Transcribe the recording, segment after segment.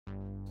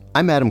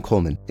I'm Adam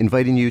Coleman,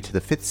 inviting you to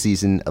the 5th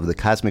season of The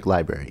Cosmic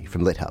Library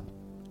from LitHub.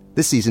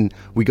 This season,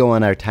 we go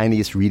on our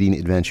tiniest reading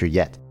adventure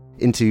yet,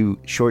 into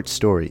short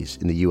stories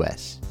in the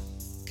U.S.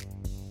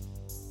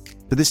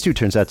 But this too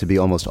turns out to be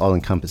almost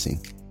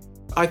all-encompassing.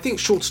 I think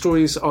short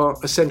stories are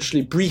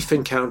essentially brief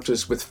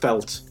encounters with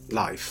felt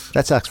life.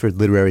 That's Oxford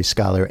literary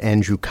scholar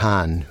Andrew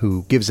Kahn,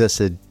 who gives us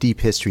a deep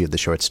history of the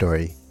short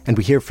story. And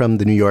we hear from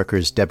The New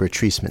Yorker's Deborah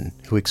Treisman,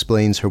 who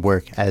explains her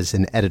work as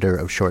an editor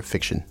of short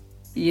fiction.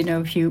 You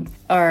know, if you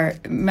are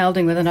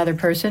melding with another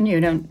person, you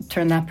don't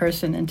turn that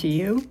person into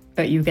you,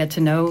 but you get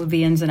to know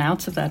the ins and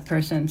outs of that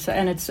person. So,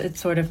 and it's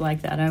sort of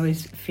like that. I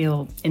always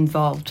feel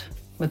involved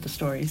with the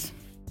stories.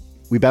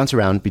 We bounce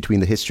around between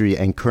the history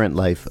and current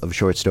life of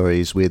short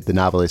stories with the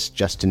novelist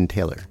Justin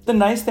Taylor. The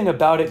nice thing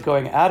about it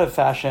going out of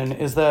fashion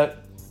is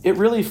that it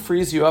really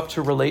frees you up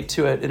to relate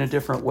to it in a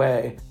different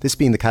way. This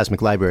being the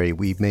Cosmic Library,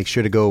 we make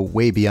sure to go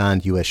way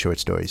beyond U.S. short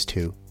stories,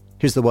 too.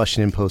 Here's the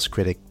Washington Post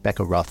critic,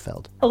 Becca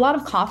Rothfeld. A lot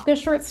of Kafka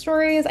short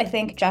stories, I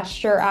think,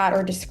 gesture at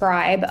or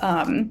describe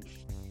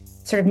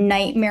sort of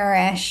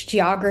nightmarish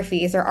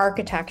geographies or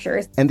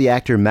architectures. And the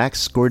actor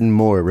Max Gordon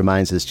Moore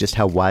reminds us just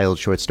how wild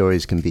short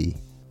stories can be,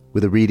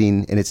 with a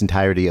reading in its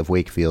entirety of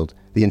Wakefield,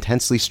 the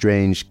intensely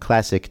strange,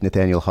 classic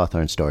Nathaniel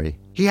Hawthorne story.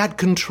 He had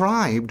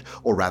contrived,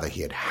 or rather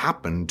he had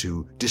happened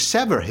to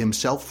dissever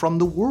himself from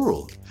the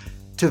world,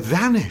 to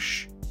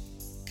vanish.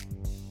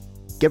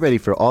 Get ready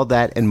for all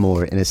that and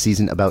more in a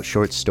season about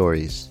short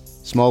stories,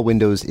 small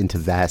windows into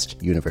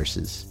vast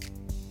universes.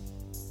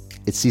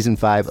 It's Season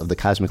 5 of The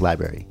Cosmic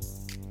Library,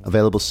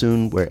 available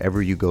soon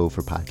wherever you go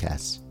for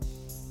podcasts.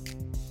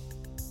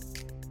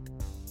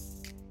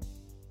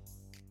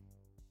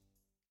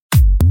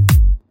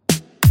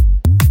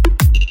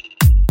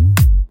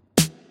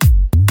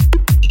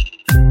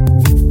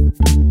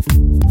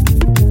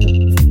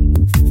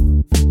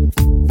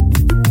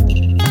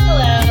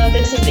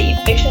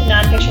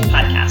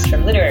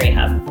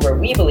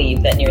 We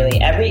believe that nearly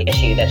every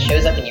issue that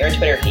shows up in your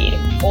Twitter feed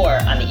or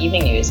on the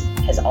evening news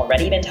has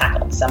already been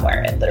tackled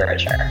somewhere in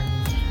literature.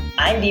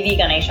 I'm Vivi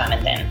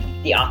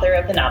Ganeshamanathan, the author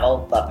of the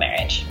novel Love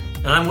Marriage.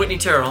 And I'm Whitney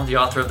Terrell, the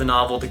author of the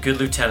novel The Good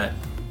Lieutenant.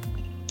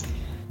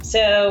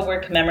 So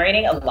we're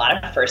commemorating a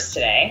lot of firsts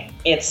today.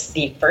 It's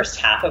the first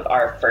half of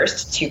our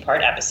first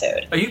two-part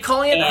episode. Are you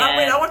calling it? Wait,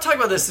 I want to talk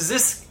about this.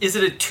 Is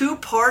it a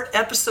two-part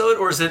episode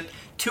or is it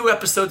two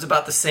episodes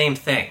about the same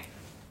thing?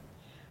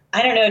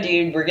 I don't know,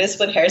 dude. We're going to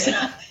split hairs.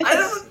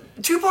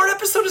 Two-part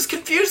episode is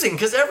confusing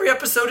because every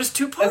episode is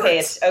two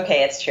parts.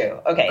 It's true.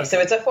 Okay, so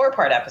it's a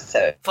four-part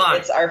episode. Fine.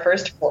 It's our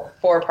first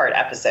four-part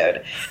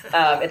episode.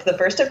 It's the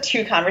first of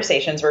two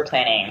conversations we're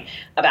planning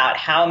about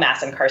how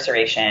mass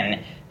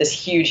incarceration, this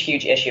huge,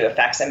 huge issue,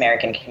 affects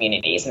American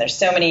communities. And there's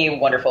so many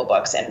wonderful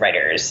books and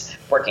writers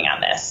working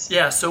on this.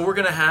 Yeah, so we're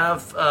going to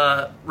have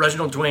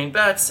Reginald Dwayne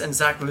Betts and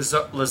Zach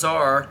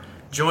Lazar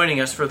joining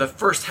us for the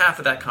first half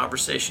of that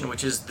conversation,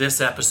 which is this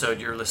episode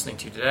you're listening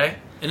to today.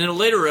 And in a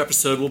later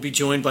episode, we'll be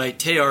joined by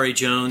Tayari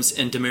Jones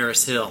and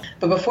Damaris Hill.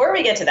 But before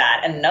we get to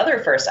that, another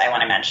first I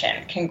want to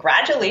mention.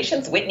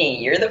 Congratulations,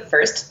 Whitney. You're the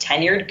first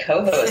tenured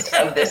co-host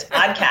of this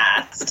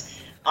podcast.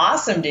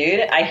 Awesome, dude.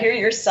 I hear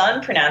your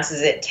son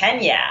pronounces it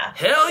Tenya.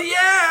 Hell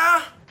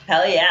yeah!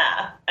 Hell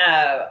yeah.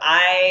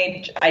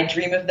 I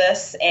dream of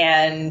this,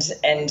 and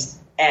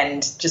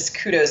just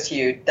kudos to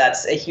you.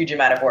 That's a huge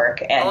amount of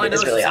work, and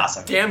it's really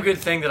awesome. Damn good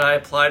thing that I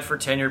applied for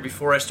tenure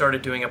before I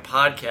started doing a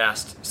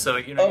podcast. So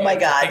oh my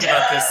god, think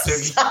about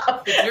this. So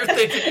if you're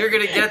thinking you're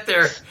going to get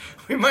there,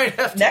 we might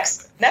have to.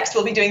 Next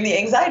we'll be doing the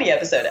anxiety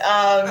episode.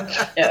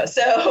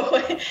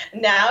 So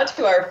now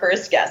to our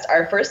first guest,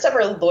 our first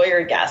ever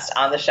lawyer guest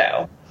on the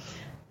show.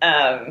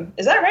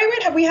 Is that right,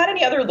 Whit? Have we had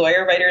any other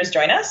lawyer writers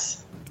join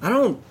us? I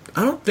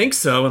don't think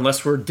so,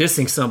 unless we're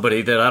dissing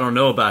somebody that I don't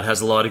know about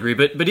has a law degree.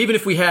 But even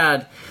if we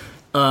had,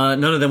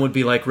 none of them would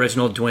be like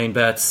Reginald Dwayne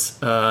Betts.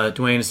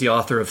 Dwayne is the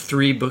author of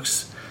 3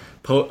 books,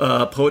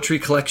 poetry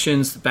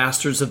collections, The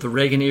Bastards of the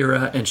Reagan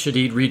Era, and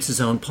Shadid Reads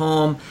His Own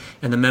Poem,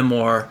 and the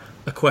memoir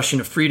A Question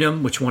of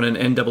Freedom, which won an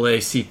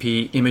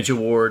NAACP Image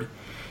Award.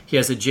 He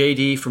has a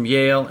JD from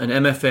Yale, an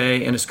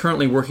MFA, and is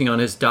currently working on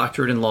his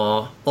doctorate in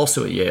law,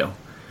 also at Yale.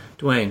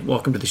 Dwayne,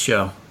 welcome to the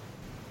show.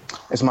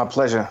 It's my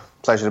pleasure.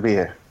 Pleasure to be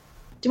here.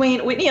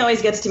 Dwayne, Whitney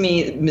always gets to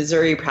me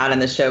Missouri proud on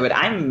the show, but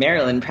I'm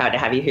Maryland proud to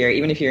have you here,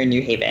 even if you're in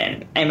New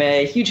Haven. I'm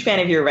a huge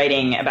fan of your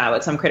writing about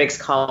what some critics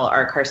call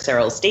our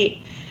carceral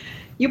state.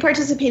 You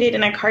participated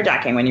in a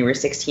carjacking when you were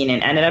 16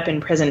 and ended up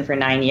in prison for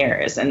 9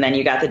 years. And then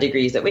you got the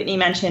degrees that Whitney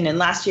mentioned. And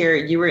last year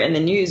you were in the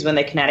news when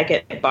the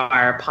Connecticut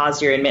bar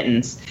paused your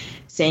admittance,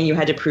 saying you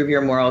had to prove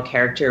your moral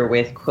character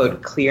with,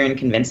 quote, clear and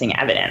convincing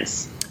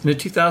evidence. In a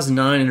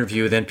 2009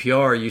 interview with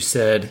NPR, you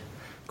said,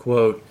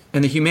 quote,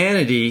 "And the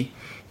humanity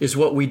is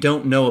what we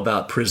don't know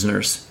about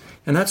prisoners.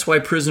 And that's why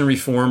the prison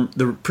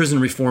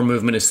reform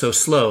movement is so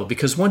slow,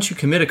 because once you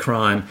commit a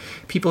crime,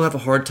 people have a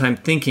hard time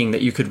thinking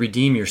that you could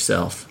redeem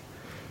yourself."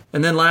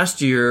 And then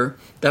last year,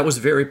 that was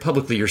very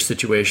publicly your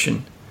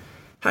situation.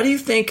 How do you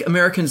think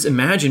Americans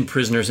imagine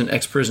prisoners and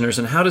ex-prisoners,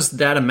 and how does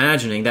that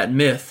imagining, that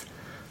myth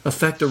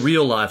affect the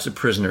real lives of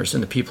prisoners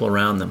and the people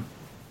around them?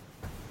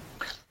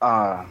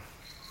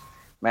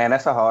 Man,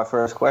 that's a hard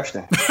first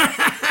question.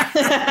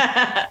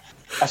 I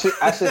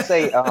should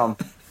say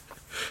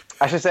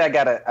I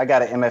got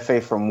an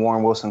MFA from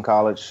Warren Wilson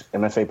College,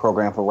 MFA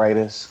program for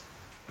writers.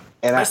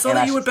 And I saw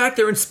that you went back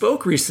there and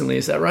spoke recently.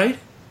 Is that right?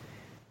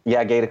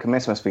 Yeah, I gave a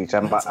commencement speech.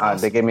 Awesome.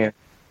 They gave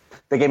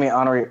me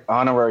an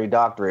honorary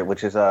doctorate,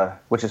 which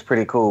is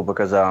pretty cool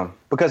because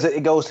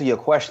it goes to your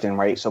question,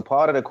 right? So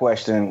part of the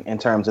question in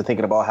terms of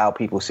thinking about how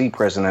people see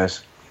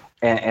prisoners,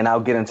 and I'll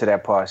get into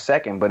that part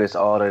second, but it's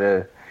all of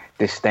the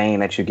disdain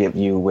that you get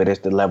viewed with.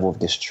 It's the level of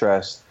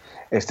distrust.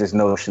 It's this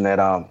notion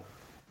that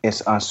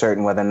it's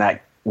uncertain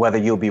whether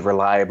you'll be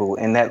reliable,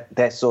 and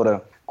that sort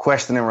of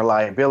questioning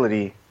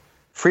reliability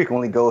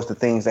frequently goes to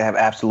things that have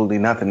absolutely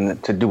nothing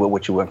to do with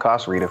what you were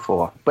incarcerated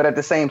for. But at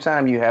the same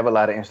time, you have a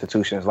lot of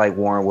institutions like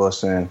Warren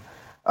Wilson,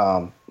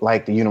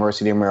 like the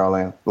University of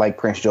Maryland, like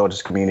Prince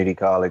George's Community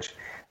College,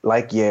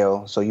 like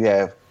Yale. So you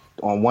have,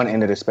 on one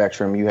end of the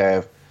spectrum, you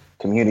have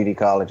community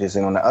colleges,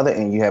 and on the other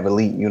end, you have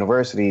elite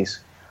universities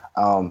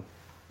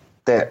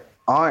that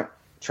aren't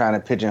trying to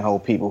pigeonhole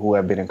people who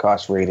have been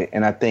incarcerated.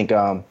 And I think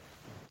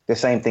the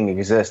same thing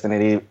exists, and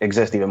it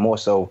exists even more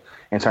so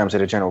in terms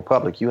of the general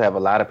public. You have a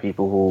lot of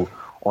people who,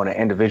 on an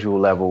individual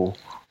level,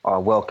 are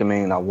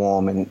welcoming, are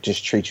warm, and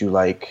just treat you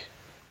like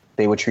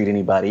they would treat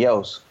anybody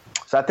else.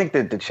 So I think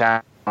that the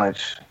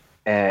challenge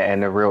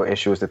and the real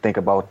issue is to think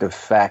about the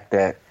fact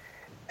that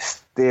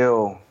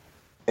still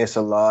it's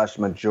a large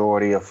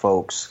majority of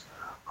folks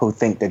who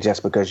think that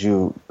just because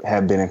you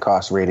have been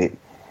incarcerated,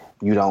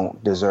 you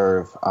don't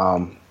deserve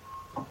to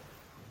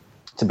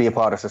be a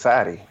part of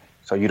society.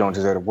 So you don't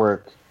deserve to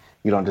work.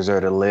 You don't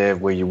deserve to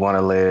live where you want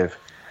to live.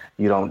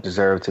 You don't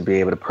deserve to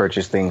be able to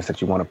purchase things that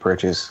you want to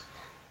purchase.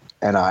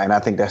 And I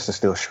think that's the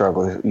still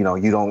struggle. You know,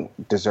 you don't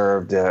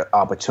deserve the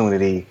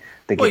opportunity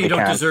to get Well, you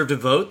don't deserve to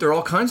vote. There are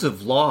all kinds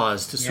of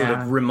laws to sort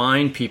of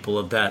remind people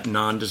of that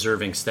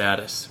non-deserving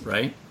status,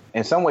 right?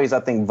 In some ways,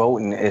 I think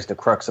voting is the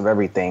crux of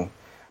everything,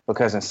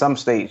 because in some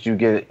states you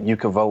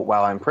can vote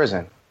while in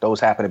prison. Those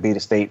happen to be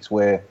the states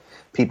where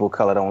people of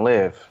color don't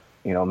live.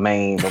 You know,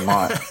 Maine,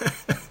 Vermont.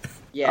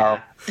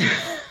 Yeah.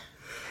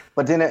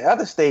 But then in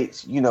other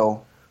states, you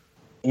know,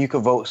 you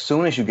could vote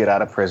soon as you get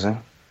out of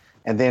prison.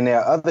 And then there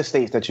are other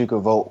states that you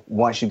could vote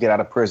once you get out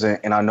of prison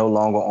and are no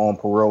longer on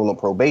parole or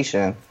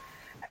probation.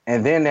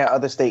 And then there are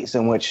other states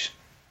in which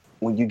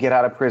when you get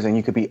out of prison,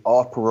 you could be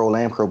off parole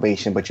and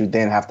probation, but you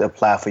then have to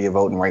apply for your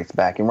voting rights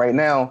back. And right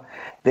now,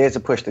 there's a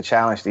push to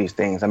challenge these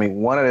things. I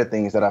mean, one of the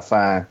things that I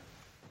find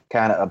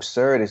kind of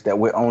absurd is that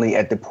we're only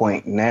at the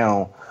point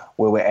now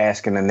where we're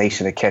asking the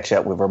nation to catch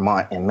up with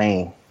Vermont and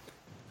Maine.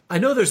 I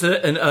know there's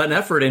an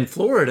effort in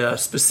Florida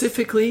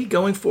specifically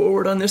going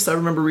forward on this. I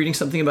remember reading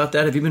something about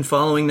that. Have you been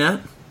following that?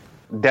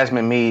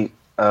 Desmond Meade,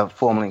 a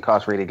formerly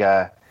incarcerated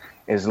guy,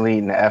 is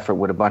leading the effort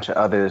with a bunch of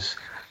others.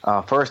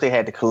 First, they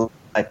had to collect,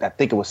 I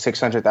think it was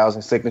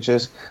 600,000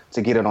 signatures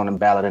to get it on the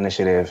ballot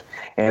initiative.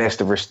 And it's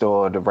to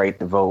restore the right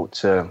to vote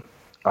to,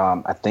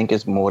 I think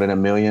it's more than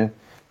 1 million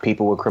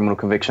people with criminal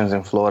convictions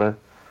in Florida,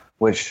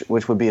 which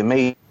would be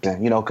amazing,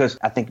 you know, because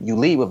I think you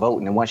lead with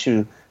voting. And once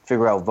you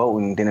figure out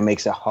voting, then it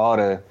makes it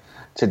harder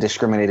to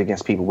discriminate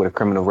against people with a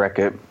criminal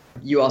record.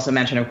 You also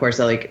mentioned, of course,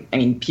 that,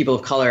 people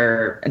of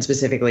color, and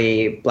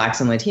specifically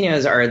Blacks and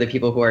Latinos, are the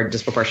people who are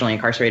disproportionately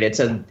incarcerated.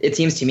 So it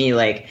seems to me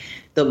like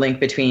the link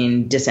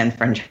between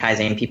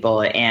disenfranchising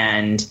people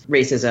and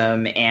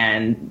racism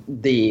and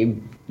the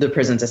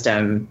prison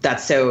system,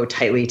 that's so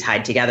tightly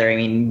tied together. I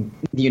mean,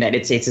 the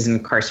United States is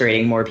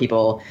incarcerating more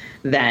people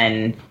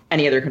than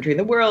any other country in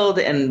the world.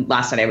 And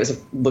last night I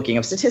was looking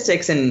up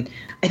statistics, and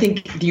I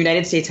think the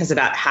United States has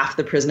about half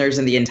the prisoners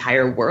in the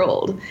entire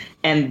world.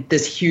 And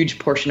this huge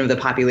portion of the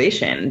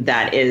population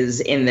that is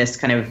in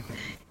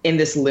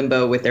this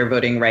limbo with their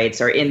voting rights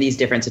or in these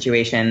different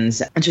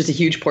situations. It's just a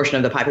huge portion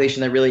of the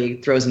population that really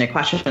throws into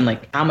question,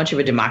 like, how much of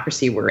a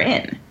democracy we're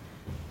in.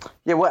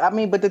 Yeah, well, I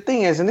mean, but the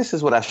thing is, and this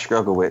is what I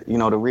struggle with, you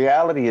know, the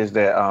reality is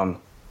that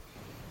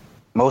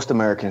most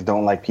Americans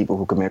don't like people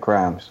who commit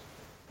crimes.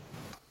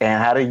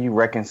 And how do you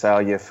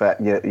reconcile the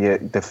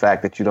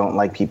fact that you don't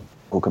like people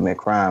who commit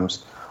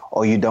crimes,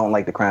 or you don't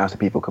like the crimes that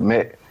people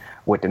commit,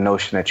 with the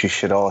notion that you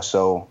should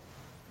also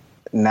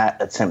not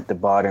attempt to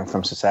bar them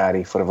from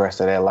society for the rest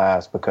of their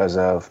lives because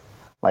of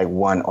like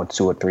 1 or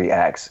 2 or 3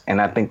 acts?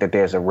 And I think that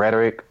there's a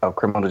rhetoric of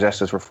criminal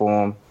justice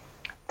reform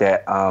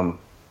that,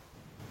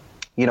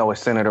 you know, is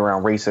centered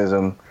around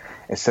racism.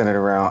 It's centered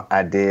around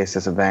ideas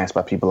that's advanced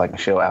by people like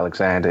Michelle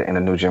Alexander and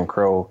the New Jim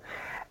Crow.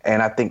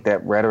 And I think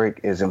that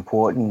rhetoric is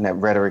important. That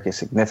rhetoric is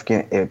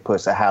significant. It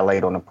puts a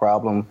highlight on the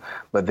problem.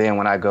 But then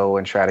when I go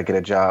and try to get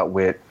a job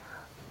with,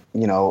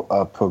 you know,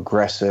 a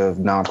progressive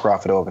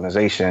nonprofit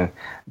organization,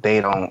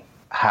 they don't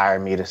hire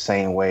me the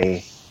same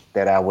way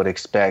that I would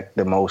expect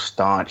the most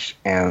staunch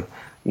and,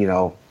 you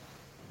know,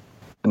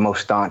 the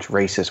most staunch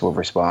racist will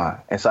respond.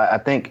 And so I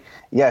think,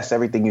 yes,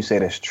 everything you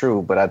said is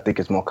true, but I think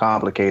it's more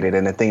complicated.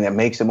 And the thing that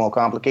makes it more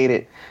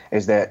complicated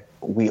is that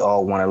we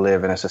all want to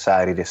live in a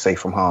society that's safe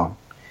from harm.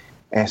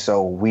 And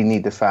so we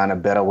need to find a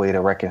better way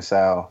to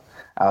reconcile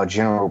our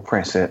general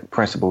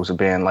principles of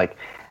being like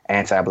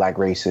anti-black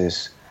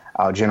racists,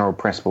 our general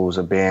principles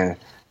of being,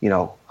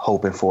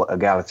 hoping for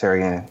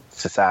egalitarian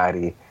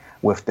society,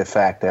 with the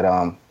fact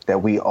that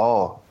that we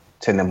all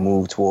tend to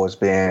move towards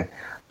being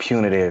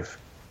punitive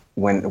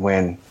when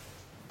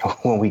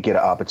we get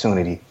an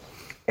opportunity.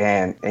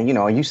 And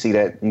you see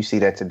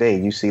that today.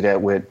 You see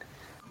that with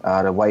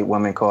the white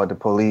woman called the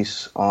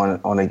police on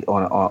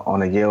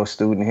a Yale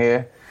student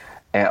here,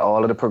 and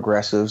all of the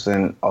progressives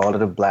and all of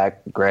the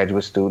black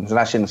graduate students. And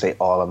I shouldn't say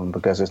all of them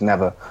because it's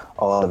never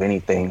all of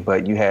anything.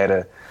 But you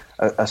had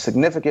a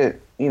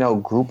significant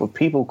group of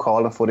people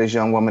calling for this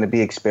young woman to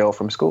be expelled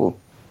from school.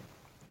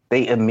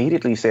 They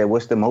immediately said,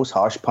 "What's the most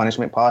harsh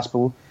punishment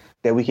possible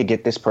that we could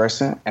get this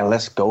person? And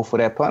let's go for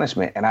that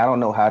punishment." And I don't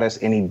know how that's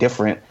any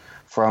different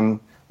from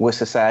what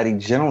society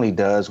generally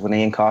does when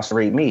they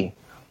incarcerate me,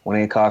 when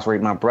they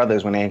incarcerate my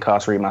brothers, when they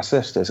incarcerate my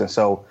sisters. And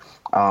so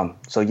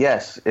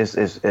yes,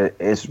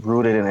 it's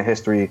rooted in a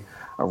history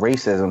of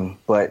racism,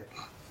 but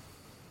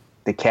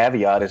the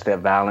caveat is that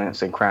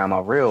violence and crime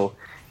are real.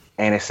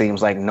 And it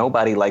seems like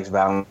nobody likes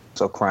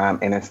violence or crime.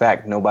 And in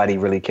fact, nobody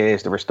really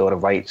cares to restore the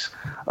rights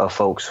of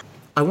folks.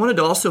 I wanted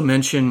to also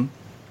mention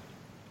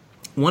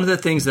one of the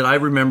things that I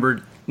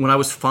remembered when I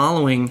was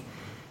following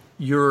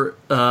your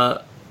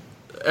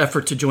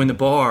effort to join the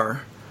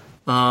bar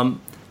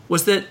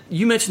was that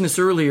you mentioned this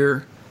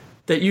earlier,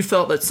 that you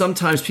felt that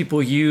sometimes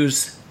people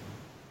use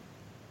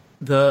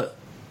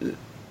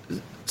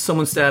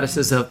someone's status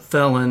as a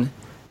felon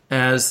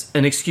as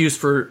an excuse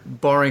for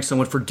barring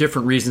someone for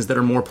different reasons that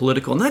are more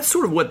political. And that's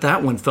sort of what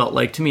that one felt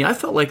like to me. I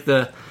felt like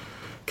the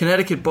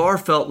Connecticut bar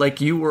felt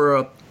like you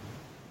were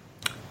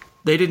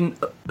they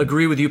didn't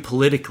agree with you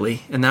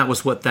politically, and that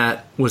was what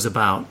that was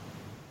about.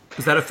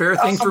 Is that a fair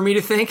thing for me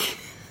to think?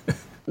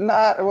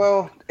 Not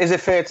well. Is it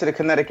fair to the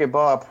Connecticut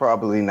bar?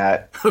 Probably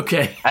not.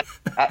 Okay.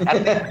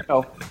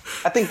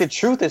 I think the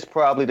truth is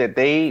probably that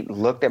they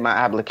looked at my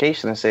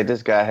application and said,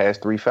 this guy has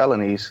 3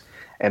 felonies,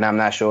 and I'm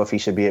not sure if he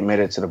should be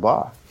admitted to the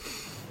bar.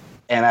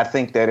 And I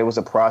think that it was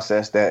a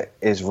process that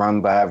is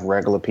run by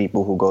regular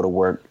people who go to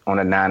work on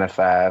a 9 to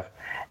 5.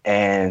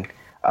 And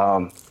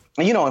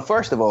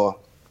first of all,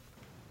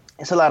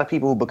 it's a lot of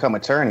people who become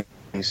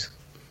attorneys,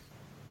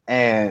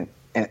 and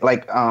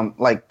like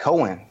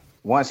Cohen.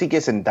 Once he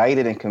gets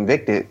indicted and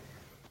convicted,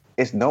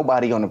 it's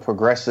nobody on the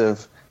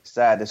progressive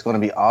side that's going to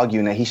be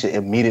arguing that he should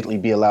immediately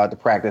be allowed to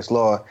practice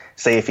law,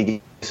 say if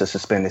he gets a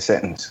suspended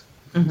sentence.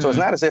 Mm-hmm. So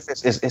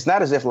it's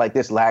not as if like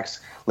this lacks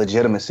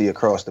legitimacy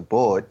across the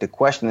board. The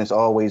question is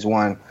always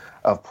one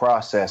of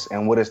process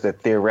and what is the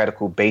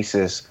theoretical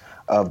basis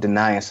of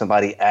denying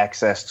somebody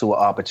access to an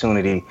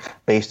opportunity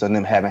based on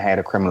them having had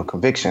a criminal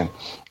conviction.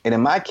 And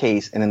in my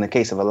case, and in the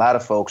case of a lot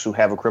of folks who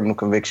have a criminal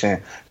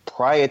conviction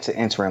prior to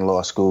entering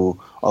law school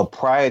or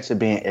prior to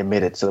being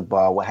admitted to the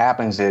bar, what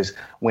happens is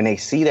when they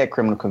see that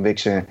criminal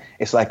conviction,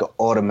 it's like an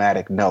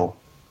automatic no.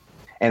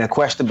 And the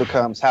question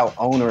becomes, how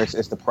onerous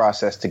is the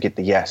process to get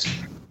the yes?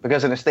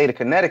 Because in the state of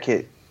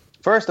Connecticut,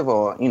 first of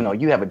all,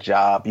 you have a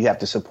job, you have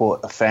to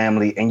support a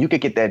family, and you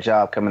could get that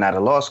job coming out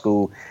of law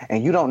school,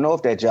 and you don't know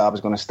if that job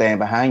is going to stand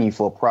behind you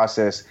for a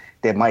process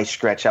that might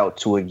stretch out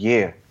to a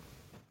year,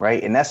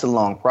 right? And that's a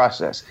long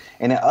process.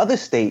 And in other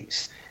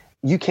states,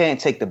 you can't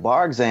take the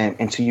bar exam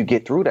until you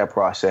get through that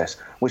process,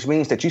 which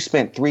means that you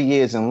spent 3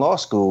 years in law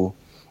school,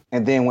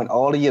 and then when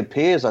all of your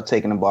peers are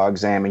taking the bar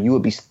exam and you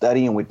would be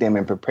studying with them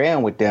and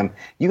preparing with them,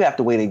 you have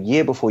to wait a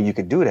year before you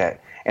could do that.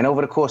 And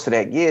over the course of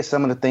that year,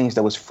 some of the things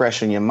that was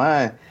fresh in your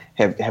mind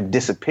have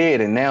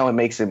disappeared, and now it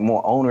makes it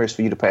more onerous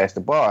for you to pass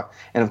the bar.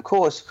 And of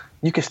course,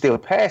 you can still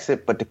pass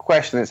it, but the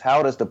question is,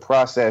 how does the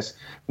process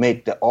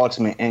make the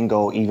ultimate end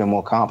goal even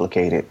more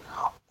complicated?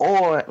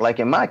 Or, like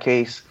in my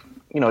case,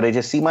 they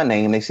just see my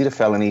name, they see the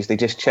felonies, they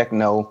just check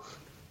no,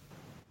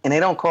 and they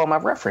don't call my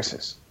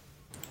references.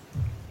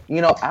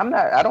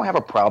 I don't have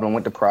a problem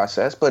with the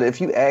process, but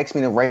if you ask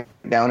me to write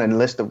down a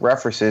list of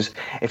references,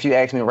 if you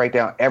ask me to write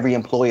down every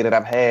employee that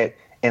I've had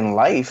in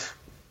life,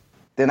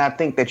 then I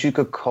think that you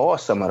could call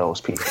some of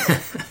those people.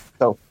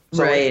 So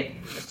right.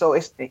 So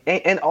it's,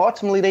 and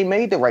ultimately they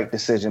made the right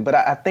decision. But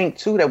I think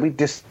too that we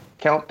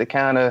discount the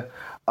kind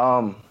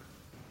of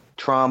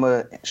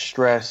trauma,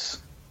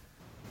 stress,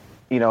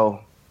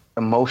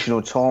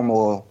 emotional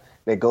turmoil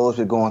that goes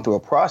with going through a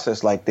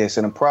process like this,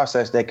 and a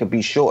process that could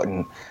be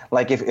shortened.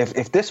 Like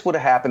if this would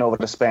have happened over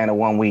the span of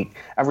 1 week,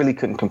 I really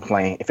couldn't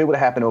complain. If it would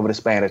have happened over the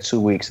span of 2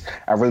 weeks,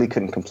 I really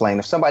couldn't complain.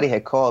 If somebody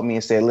had called me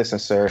and said, listen,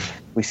 sir,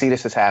 we see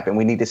this has happened.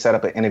 We need to set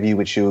up an interview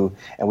with you,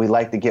 and we'd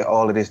like to get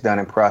all of this done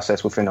and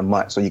processed within a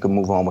month so you can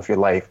move on with your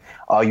life.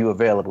 Are you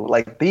available?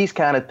 Like these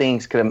kind of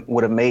things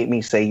would have made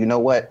me say, you know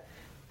what?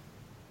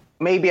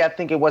 Maybe I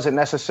think it wasn't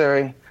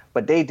necessary,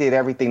 but they did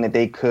everything that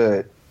they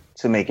could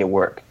to make it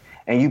work.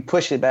 And you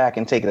push it back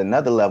and take it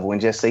another level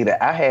and just say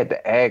that I had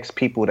to ask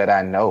people that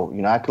I know.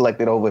 I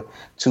collected over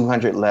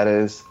 200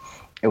 letters.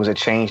 It was a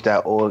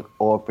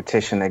change.org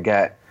petition that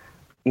got,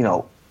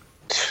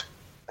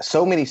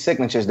 so many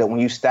signatures that when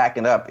you stack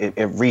it up,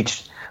 it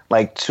reached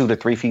like 2 to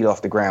 3 feet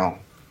off the ground.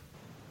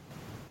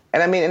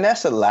 And I mean, and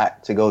that's a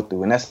lot to go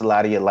through, and that's a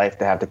lot of your life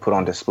to have to put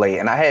on display.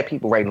 And I had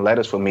people writing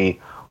letters for me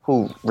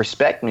who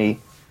respect me,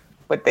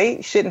 but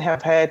they shouldn't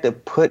have had to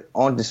put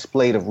on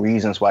display the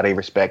reasons why they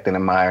respect and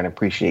admire and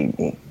appreciate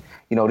me.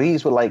 You know,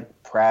 these were like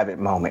private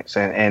moments,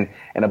 and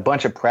a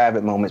bunch of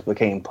private moments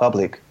became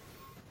public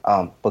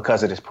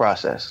because of this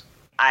process.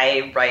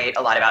 I write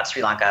a lot about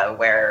Sri Lanka,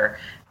 where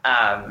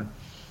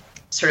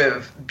sort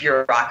of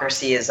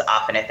bureaucracy is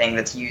often a thing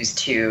that's used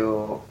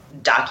to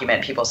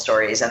document people's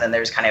stories, and then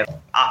there's kind of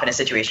often a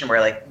situation where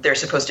like there's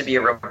supposed to be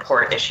a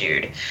report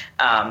issued,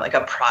 like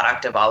a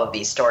product of all of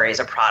these stories,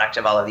 a product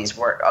of all of these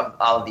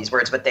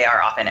words, but they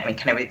are often, I mean,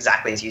 kind of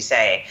exactly as you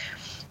say,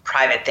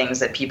 private things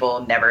that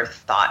people never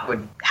thought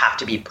would have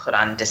to be put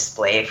on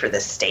display for the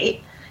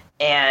state,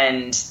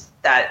 and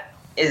that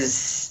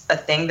is a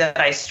thing that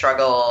I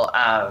struggle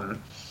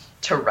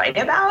to write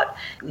about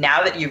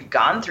now that you've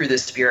gone through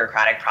this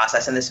bureaucratic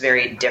process and this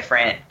very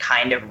different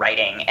kind of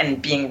writing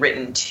and being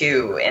written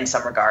to in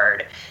some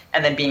regard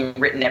and then being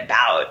written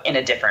about in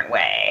a different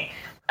way.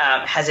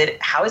 How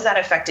has that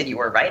affected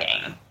your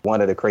writing?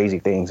 One of the crazy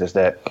things is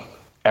that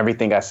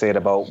everything I said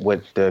about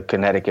what the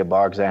Connecticut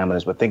bar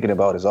examiners were thinking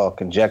about is all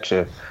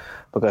conjecture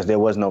because there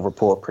was no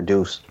report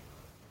produced.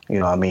 You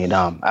know what I mean?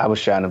 I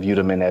was trying to view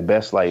them in their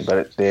best light,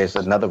 but there's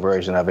another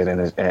version of it,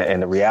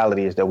 and the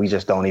reality is that we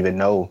just don't even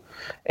know.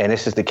 And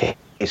this is the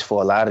case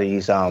for a lot of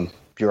these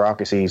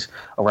bureaucracies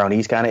around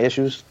these kind of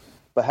issues.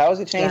 But how has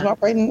it changed my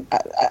writing?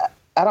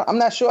 I'm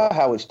not sure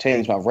how it's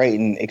changed my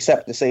writing,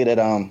 except to say that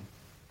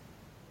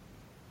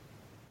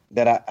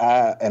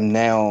I am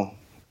now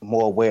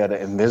more aware of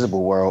the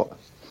invisible world,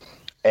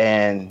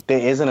 and there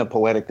isn't a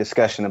poetic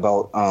discussion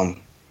about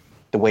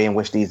the way in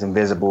which these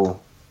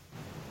invisible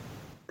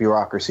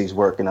bureaucracies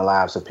work in the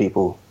lives of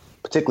people,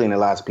 particularly in the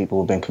lives of people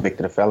who've been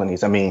convicted of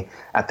felonies. I mean,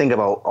 I think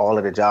about all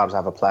of the jobs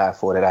I've applied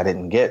for that I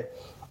didn't get,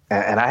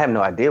 and I have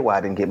no idea why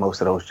I didn't get most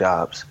of those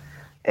jobs.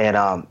 And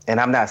I'm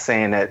not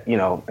saying that, you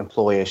know,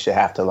 employers should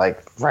have to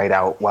like write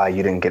out why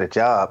you didn't get a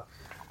job,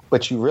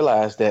 but you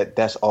realize that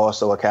that's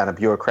also a kind of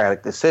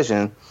bureaucratic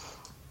decision.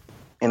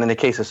 And in the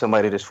case of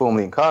somebody that's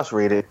formerly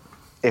incarcerated,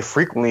 it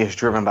frequently is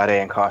driven by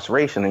their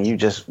incarceration, and you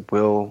just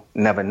will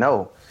never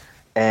know.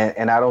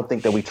 And I don't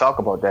think that we talk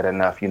about that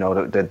enough, you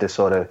know, the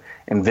sort of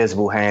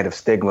invisible hand of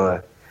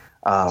stigma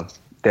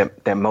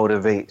that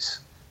motivates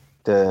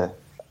the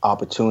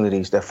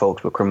opportunities that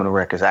folks with criminal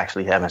records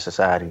actually have in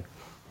society.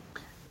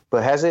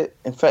 But has it,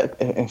 in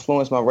fact,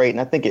 influenced my writing?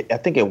 I think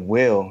it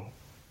will.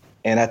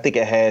 And I think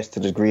it has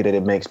to the degree that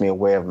it makes me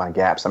aware of my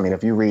gaps. I mean,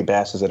 if you read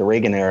Bastards of the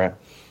Reagan era,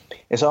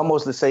 it's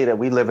almost to say that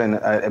we live in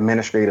an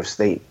administrative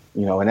state,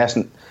 you know, and that's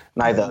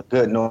neither a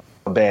good nor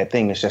a bad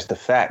thing. It's just a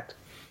fact.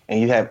 And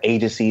you have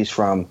agencies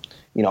from,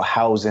 you know,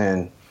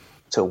 housing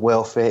to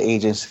welfare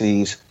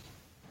agencies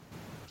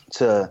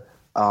to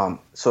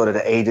sort of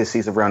the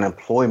agencies around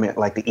employment,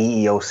 like the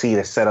EEOC,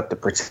 that's set up to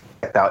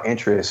protect our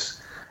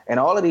interests. And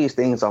all of these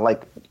things are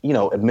like, you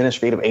know,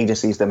 administrative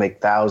agencies that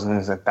make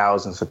thousands and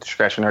thousands of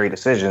discretionary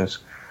decisions.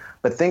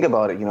 But think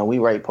about it, you know, we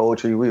write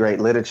poetry, we write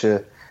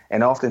literature,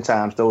 and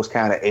oftentimes those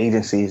kind of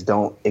agencies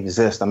don't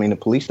exist. I mean, the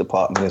police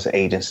department is an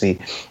agency,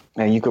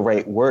 and you could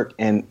write work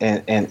and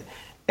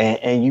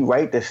you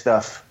write this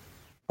stuff,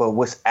 but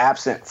what's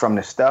absent from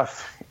the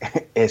stuff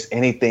is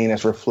anything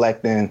that's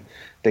reflecting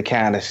the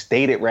kind of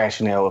stated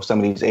rationale of some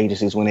of these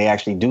agencies when they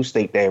actually do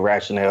state their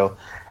rationale.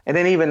 And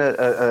then even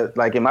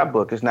like in my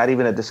book, it's not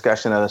even a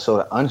discussion of a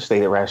sort of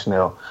unstated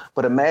rationale.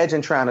 But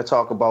imagine trying to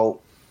talk about,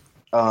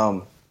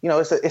 you know,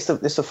 it's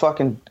a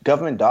fucking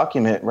government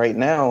document right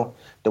now.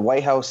 The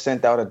White House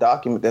sent out a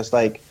document that's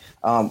like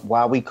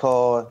why we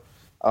call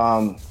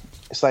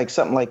it's like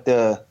something like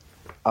the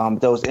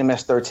those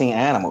MS-13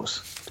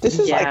 animals. This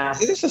is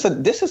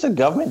this is a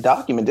government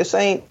document. This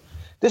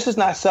is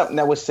not something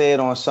that was said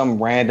on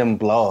some random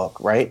blog,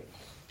 right?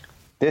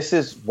 This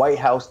is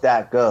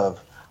whitehouse.gov.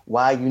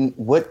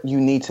 What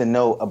you need to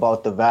know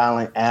about the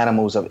violent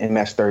animals of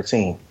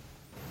MS-13.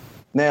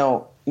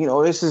 Now, you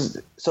know, this is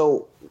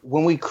so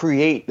when we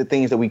create the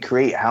things that we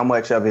create, how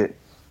much of it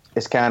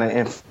is kind of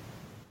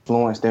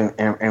influenced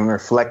and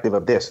reflective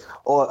of this?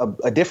 Or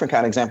a different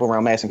kind of example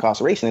around mass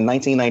incarceration. In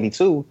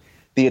 1992,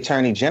 the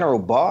Attorney General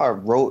Barr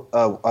wrote,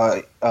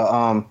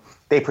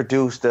 they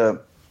produced a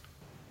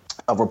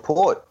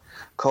report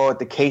called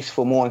The Case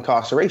for More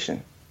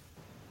Incarceration.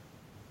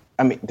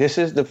 I mean, this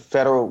is the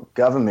federal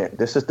government.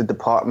 This is the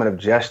Department of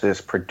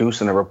Justice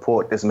producing a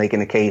report that's making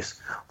the case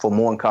for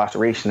more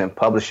incarceration and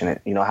publishing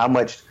it. You know, how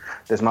much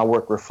does my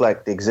work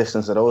reflect the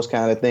existence of those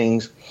kind of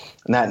things?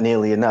 Not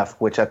nearly enough,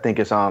 which I think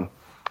is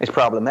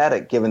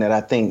problematic, given that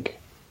I think,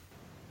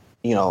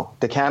 you know,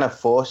 the kind of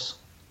force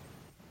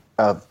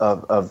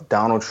of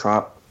Donald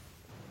Trump,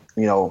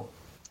 you know,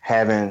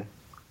 having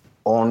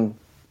on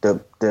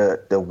the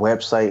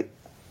website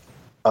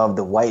of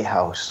the White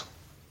House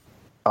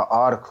an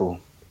article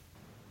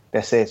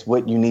that says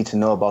what you need to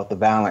know about the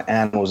violent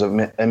animals of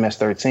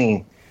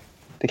MS-13,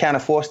 the kind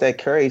of force that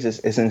carries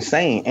is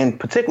insane. And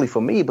particularly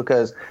for me,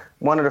 because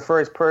one of the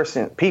first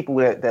people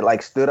that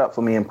like stood up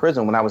for me in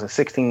prison when I was a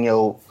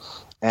 16-year-old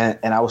and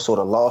I was sort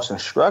of lost and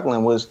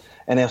struggling, was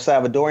an El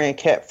Salvadorian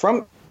cat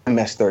from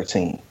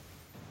MS-13.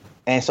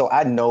 And so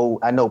I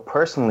know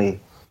personally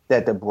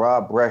that the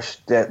broad brush,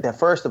 that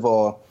first of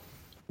all,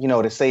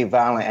 to say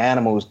violent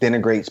animals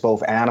denigrates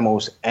both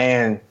animals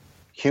and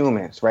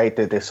humans, right?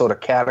 That they sort of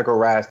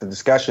categorize the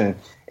discussion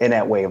in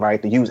that way,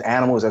 right? To use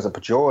animals as a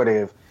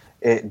pejorative,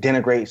 it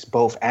denigrates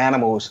both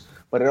animals,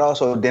 but it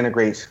also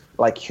denigrates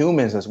like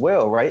humans as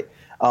well, right?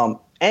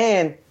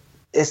 And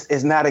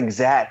it's not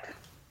exact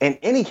in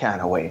any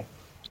kind of way.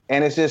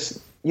 And it's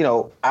just,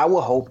 I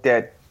will hope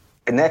that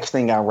the next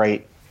thing I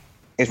write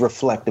is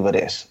reflective of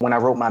this. When I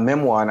wrote my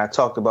memoir and I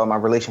talked about my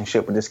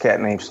relationship with this cat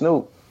named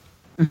Snoop,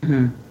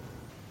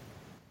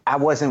 I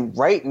wasn't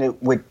writing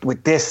it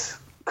with this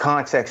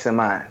context in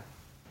mind.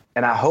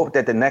 And I hope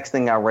that the next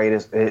thing I write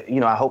is,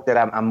 I hope that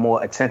I'm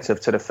more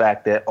attentive to the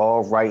fact that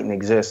all writing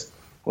exists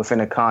within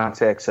the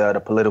context of the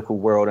political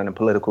world and the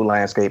political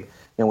landscape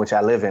in which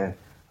I live in.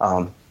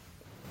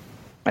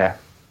 Yeah.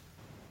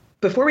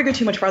 Before we go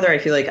too much farther, I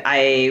feel like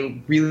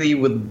I really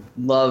would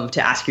love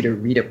to ask you to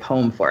read a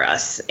poem for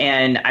us.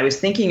 And I was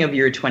thinking of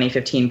your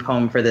 2015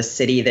 poem for The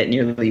City That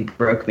Nearly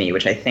Broke Me,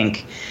 which I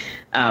think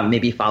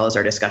maybe follows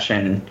our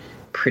discussion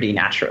pretty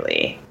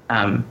naturally.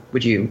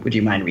 Would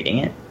you mind reading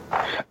it?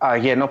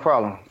 Yeah, no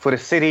problem. For the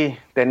city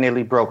that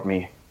nearly broke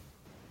me.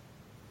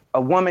 A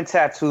woman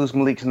tattoos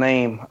Malik's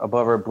name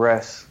above her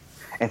breast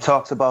and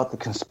talks about the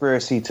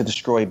conspiracy to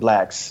destroy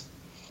blacks.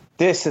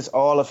 This is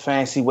all a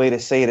fancy way to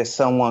say that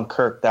someone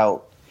kirked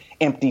out,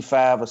 empty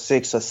 5 or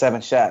 6 or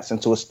 7 shots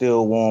into a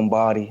still warm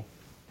body.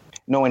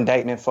 No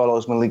indictment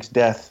follows Malik's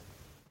death,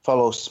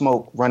 follows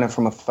smoke running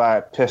from a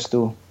fired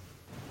pistol.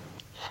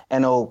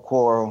 An old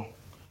quarrel,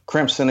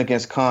 crimson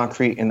against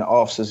concrete and the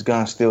officer's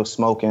gun still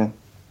smoking.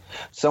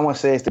 Someone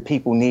says the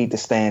people need to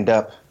stand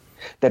up,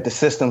 that the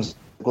system's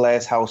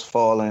glass house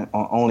falling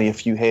on only a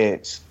few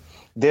heads.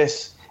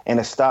 This and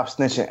the stop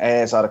snitching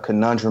ads are the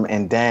conundrum,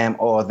 and damn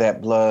all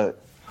that blood.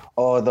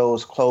 All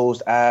those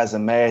closed eyes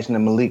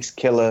imagining Malik's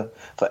killer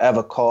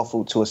forever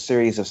coffered to a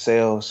series of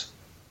cells.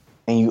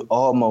 And you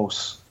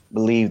almost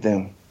believe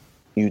them.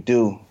 You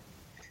do.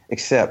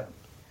 Except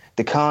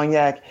the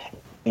cognac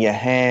in your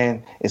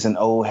hand is an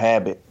old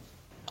habit.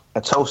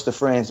 A toast to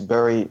friends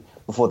buried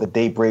before the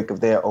daybreak of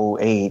their old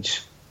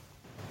age.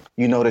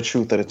 You know the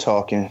truth of the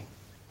talking,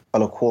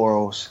 of the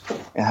quarrels,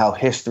 and how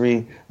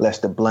history lets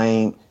the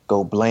blame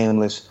go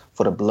blameless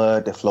for the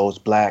blood that flows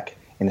black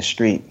in the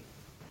street.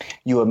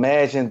 You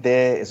imagine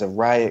there is a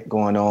riot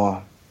going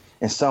on,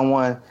 and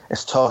someone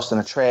is tossing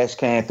a trash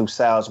can through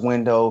Sal's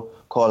window,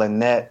 calling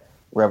that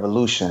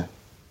revolution.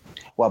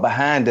 While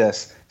behind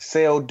us,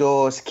 cell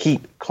doors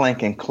keep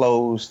clanking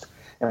closed,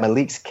 and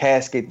Malik's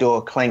casket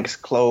door clanks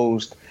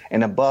closed,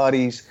 and the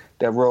bodies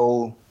that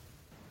roll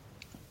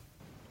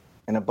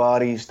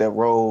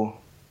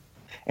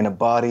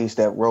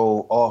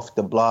off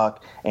the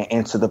block and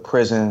into the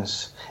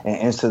prisons and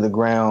into the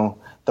ground.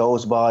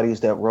 Those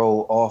bodies that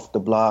roll off the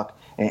block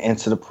and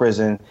into the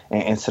prison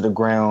and into the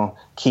ground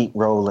keep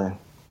rolling.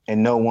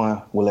 And no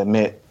one will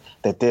admit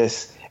that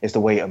this is the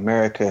way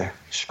America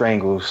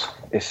strangles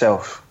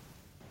itself.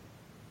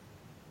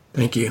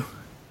 Thank you.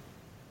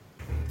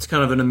 It's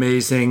kind of an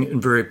amazing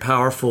and very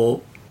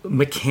powerful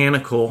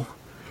mechanical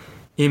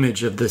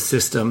image of the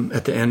system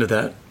at the end of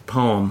that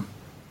poem.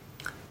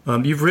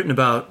 You've written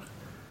about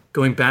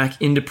going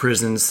back into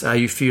prisons, how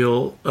you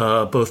feel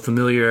both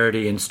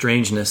familiarity and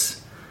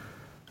strangeness.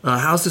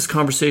 How's this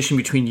conversation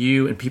between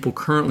you and people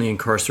currently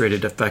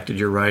incarcerated affected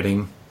your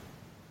writing?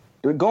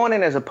 Going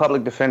in as a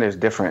public defender is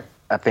different,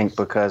 I think,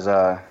 because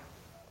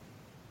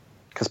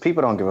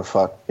people don't give a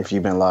fuck if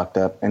you've been locked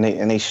up, and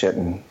they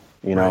shouldn't,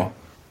 know.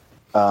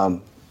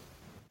 Right.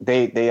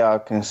 They are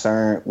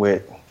concerned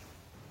with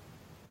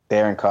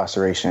their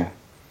incarceration,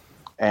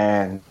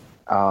 and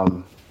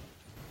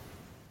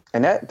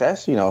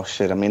that's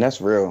shit. I mean,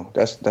 that's real.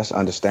 That's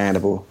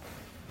understandable.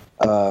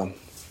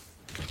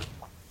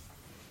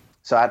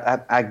 So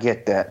I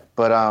get that,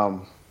 but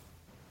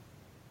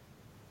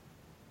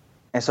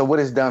and so what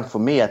it's done for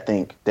me, I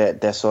think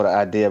that sort of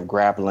idea of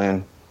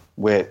grappling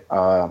with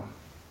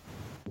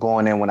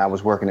going in when I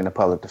was working in the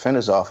public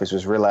defender's office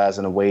was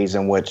realizing the ways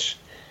in which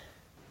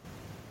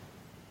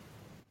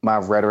my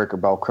rhetoric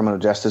about criminal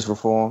justice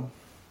reform,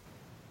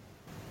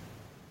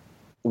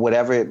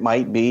 whatever it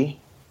might be,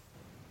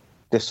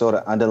 this sort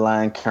of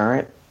underlying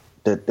current,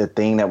 the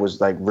thing that was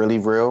like really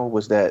real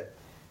was that,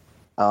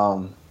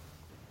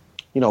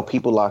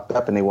 people locked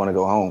up and they want to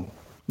go home.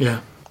 Yeah.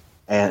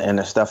 And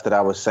the stuff that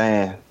I was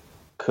saying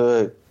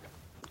could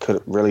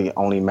really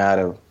only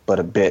matter but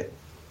a bit.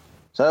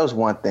 So that was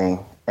one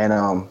thing. And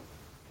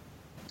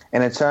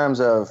in terms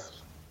of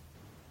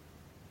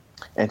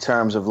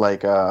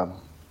like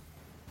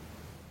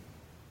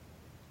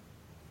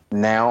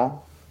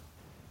now,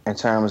 in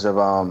terms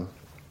of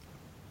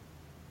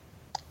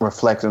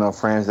reflecting on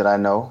friends that I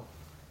know,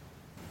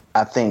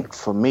 I think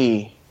for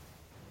me,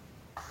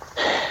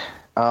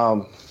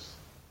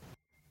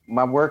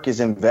 my work is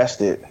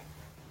invested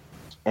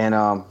in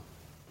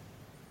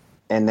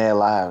their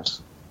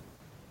lives.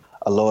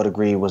 a law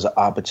degree was an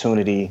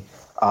opportunity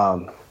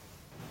for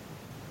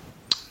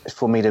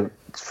me to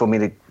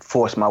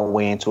force my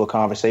way into a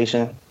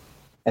conversation.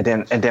 And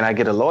then I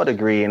get a law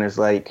degree, and it's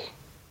like,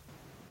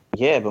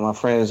 yeah, but my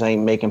friends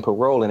ain't making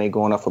parole, and they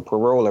going up for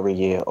parole every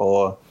year.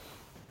 Or,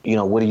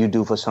 what do you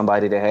do for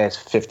somebody that has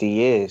 50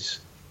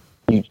 years?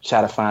 You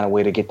try to find a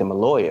way to get them a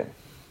lawyer.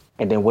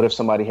 And then what if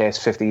somebody has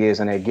 50 years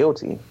and they're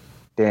guilty?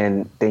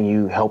 Then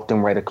you help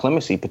them write a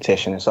clemency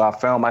petition. And so I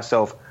found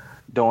myself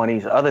doing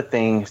these other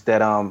things that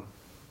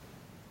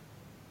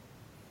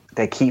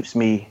that keeps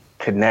me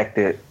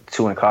connected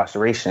to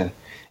incarceration.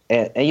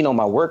 And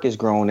my work has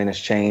grown and it's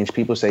changed.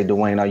 People say,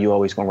 Dwayne, are you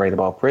always going to write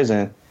about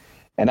prison?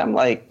 And I'm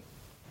like,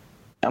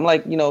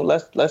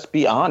 let's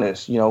be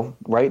honest.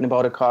 Writing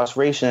about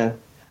incarceration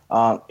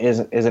is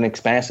an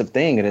expansive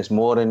thing, and it's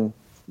more than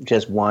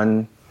just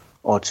one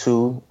or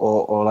two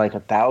or like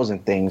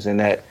 1,000 things. And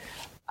that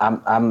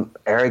I'm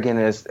arrogant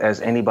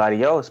as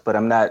anybody else, but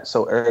I'm not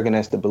so arrogant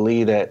as to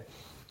believe that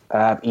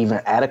I've even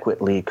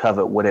adequately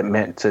covered what it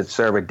meant to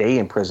serve a day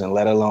in prison,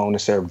 let alone to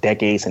serve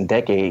decades and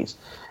decades.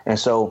 And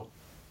so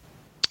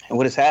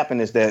what has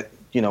happened is that,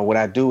 what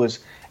I do is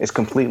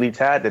completely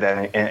tied to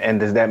that. And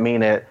does that mean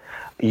that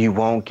you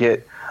won't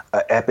get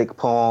an epic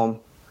poem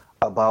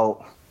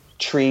about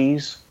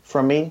trees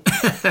from me?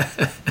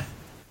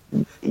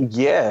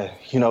 Yeah,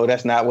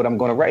 that's not what I'm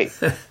going to write.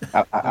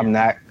 I'm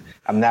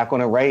not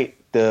going to write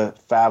the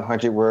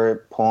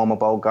 500-word poem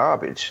about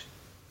garbage.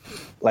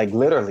 Like,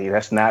 literally,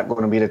 that's not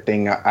going to be the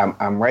thing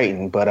I'm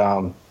writing. But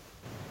I'm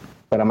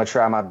gonna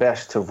try my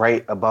best to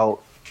write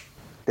about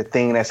the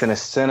thing that's in the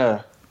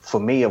center for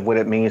me of what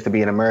it means to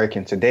be an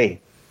American today.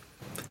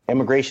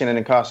 Immigration and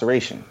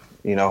incarceration.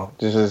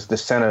 This is the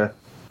center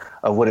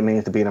of what it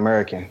means to be an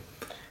American.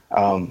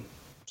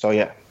 So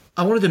yeah.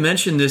 I wanted to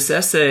mention this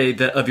essay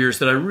of yours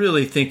that I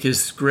really think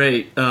is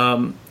great.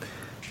 It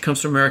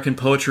comes from American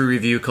Poetry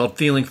Review, called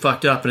 "Feeling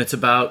Fucked Up," and it's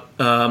about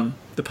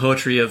the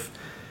poetry of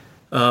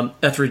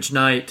Etheridge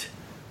Knight.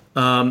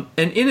 And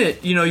in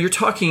it,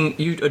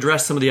 you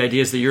address some of the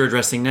ideas that you're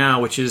addressing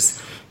now, which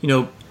is,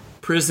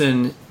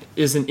 prison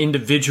is an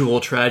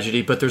individual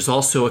tragedy, but there's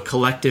also a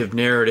collective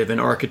narrative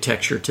and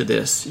architecture to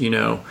this,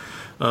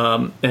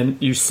 and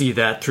you see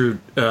that through,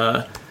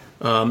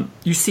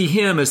 you see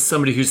him as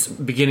somebody who's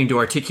beginning to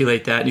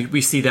articulate that.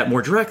 We see that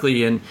more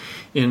directly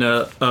in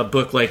a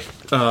book like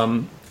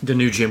The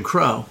New Jim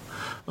Crow.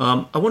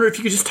 I wonder if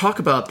you could just talk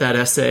about that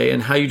essay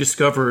and how you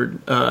discovered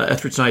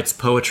Etheridge Knight's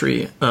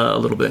poetry a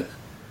little bit.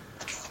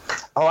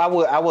 Oh,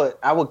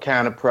 I would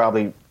kind of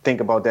probably think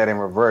about that in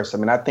reverse. I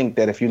mean, I think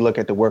that if you look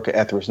at the work of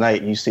Etheridge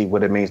Knight, you see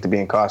what it means to be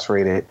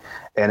incarcerated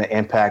and the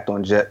impact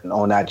on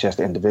not just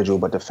the individual,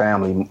 but the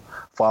family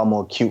far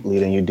more acutely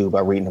than you do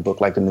by reading a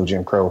book like The New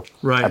Jim Crow.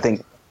 Right.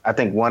 I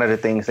think one of the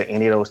things that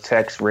any of those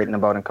texts written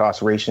about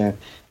incarceration,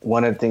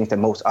 one of the things that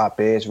most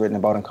op-eds written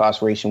about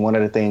incarceration, one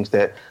of the things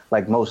that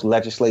like most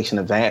legislation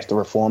advanced to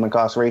reform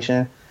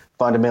incarceration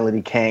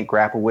fundamentally can't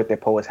grapple with,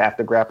 that poets have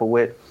to grapple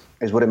with,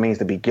 is what it means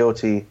to be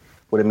guilty,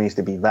 what it means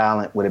to be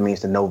violent, what it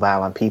means to know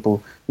violent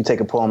people. You take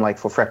a poem like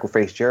For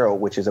Freckle-Faced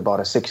Gerald, which is about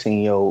a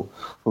 16-year-old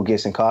who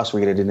gets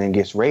incarcerated and then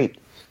gets raped.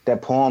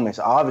 That poem is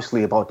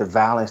obviously about the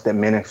violence that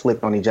men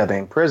inflict on each other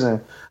in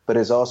prison, but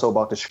it's also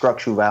about the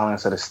structural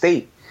violence of the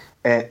state.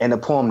 And the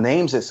poem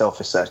names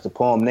itself as such. The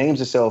poem names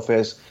itself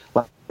as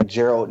like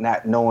Gerald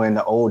not knowing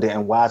the older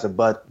and wiser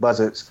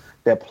buzzards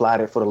that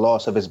plotted for the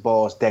loss of his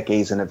balls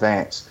decades in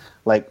advance.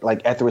 Like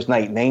Etheridge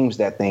Knight names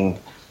that thing.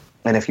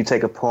 And if you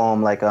take a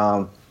poem like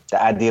The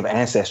Idea of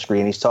Ancestry,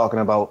 and he's talking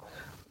about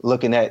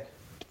looking at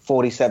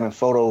 47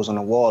 photos on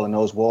the wall, and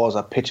those walls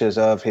are pictures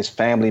of his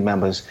family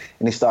members,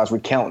 and he starts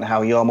recounting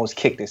how he almost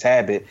kicked his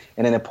habit.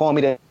 And in the poem,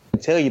 he doesn't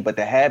tell you, but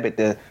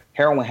the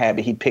heroin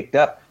habit he picked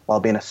up while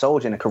being a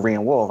soldier in the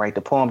Korean War, right?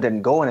 The poem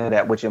didn't go into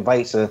that, which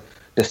invites a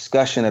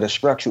discussion of the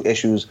structural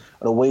issues,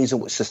 of the ways in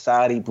which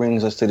society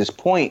brings us to this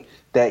point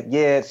that,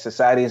 yeah,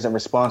 society isn't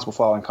responsible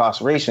for our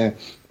incarceration,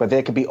 but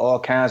there could be all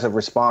kinds of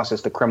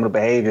responses to criminal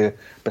behavior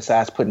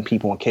besides putting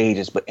people in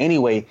cages. But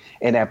anyway,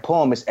 in that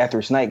poem, it's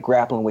Etheridge Knight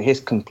grappling with his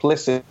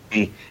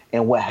complicity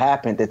and what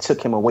happened that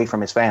took him away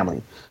from his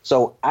family.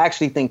 So I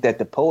actually think that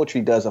the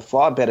poetry does a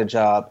far better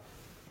job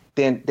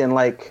than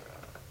like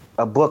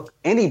a book,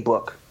 any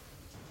book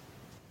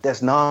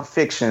that's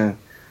nonfiction,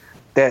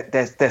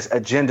 that's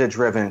agenda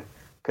driven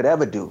could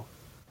ever do.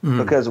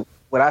 Mm-hmm. Because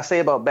what I say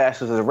about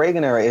Bastards of the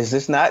Reagan era is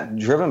it's not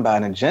driven by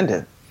an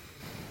agenda.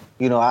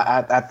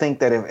 I think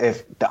that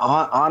if the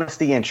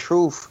honesty and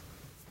truth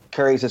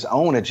carries its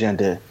own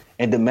agenda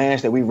and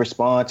demands that we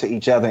respond to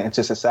each other and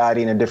to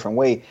society in a different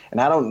way,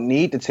 and I don't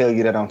need to tell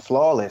you that I'm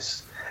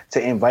flawless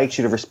to invite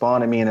you to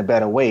respond to me in a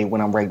better way when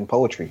I'm writing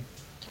poetry.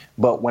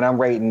 But when I'm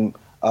writing,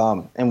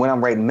 and when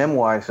I'm writing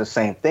memoirs, it's the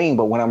same thing.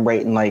 But when I'm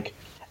writing like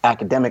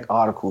academic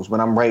articles, when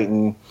I'm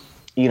writing,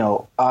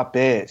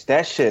 op-eds,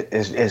 that shit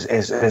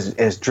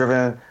is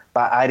driven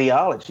by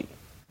ideology.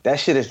 That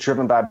shit is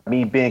driven by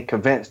me being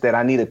convinced that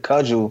I need a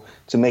cudgel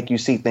to make you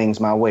see things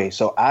my way.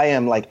 So I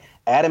am like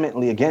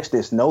adamantly against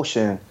this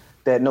notion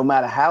that no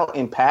matter how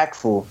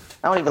impactful,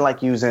 I don't even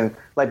like using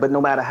but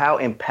no matter how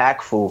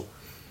impactful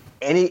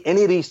any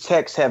of these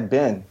texts have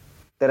been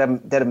that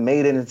have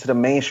made it into the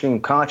mainstream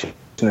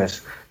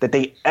consciousness, that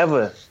they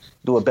ever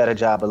do a better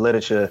job of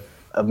literature,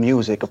 of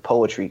music, of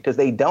poetry, because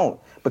they don't.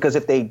 Because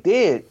if they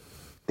did,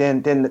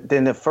 then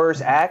the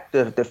first act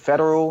of the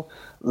federal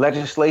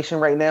legislation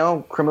right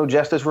now, criminal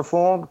justice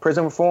reform,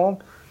 prison reform,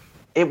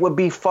 it would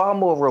be far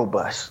more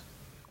robust.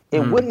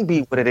 It wouldn't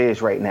be what it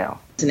is right now.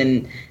 And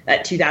in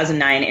that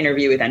 2009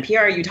 interview with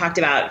NPR, you talked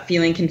about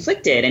feeling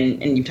conflicted,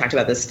 and you talked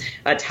about this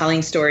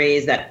telling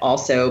stories that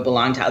also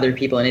belong to other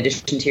people in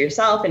addition to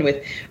yourself, and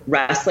with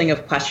wrestling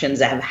of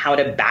questions of how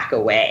to back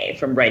away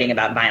from writing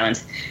about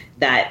violence,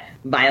 that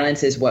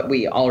violence is what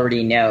we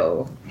already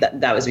know.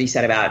 That was what you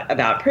said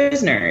about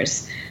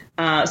prisoners.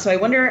 So I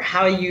wonder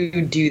how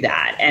you do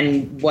that,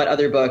 and what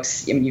other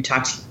books. I mean, you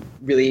talked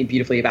really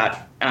beautifully about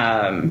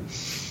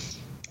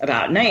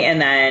Night,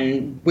 and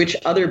then which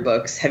other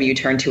books have you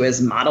turned to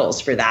as models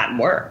for that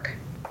work?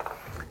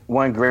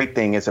 One great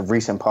thing is a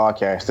recent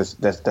podcast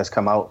that's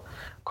come out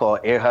called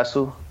Ear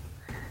Hustle.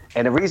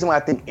 And the reason why I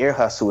think Ear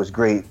Hustle is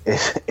great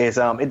is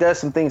it does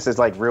some things that's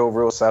like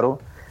real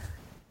subtle.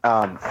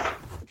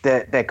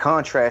 That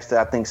contrast,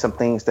 I think, some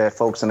things that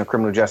folks in the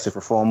criminal justice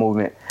reform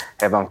movement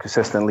have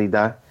consistently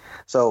done.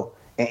 So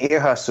in Ear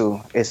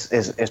Hustle,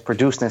 it's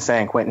produced in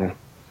San Quentin.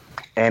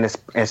 And it's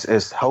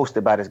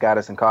hosted by this guy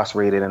that's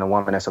incarcerated and a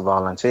woman that's a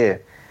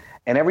volunteer.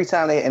 And every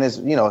time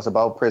it's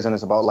about prison,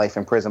 it's about life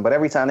in prison. But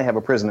every time they have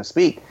a prisoner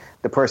speak,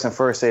 the person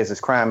first says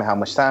his crime and how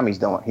much time he's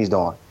doing.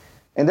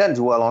 And doesn't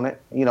dwell on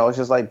it. It's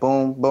just like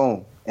boom,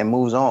 boom, and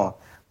moves on.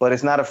 But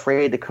it's not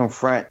afraid to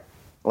confront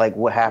like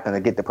what happened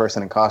to get the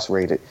person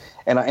incarcerated.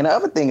 And the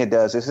other thing it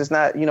does is it's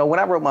not, when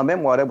I wrote my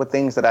memoir, there were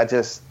things that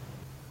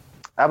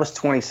I was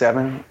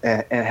 27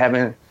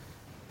 and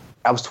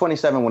I was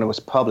 27 when it was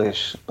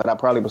published, but I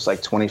probably was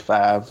like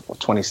 25 or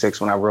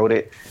 26 when I wrote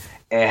it.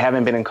 And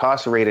having been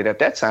incarcerated at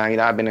that time,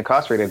 I've been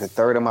incarcerated a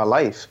third of my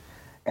life.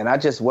 And I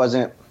just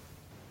wasn't,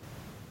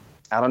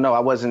 I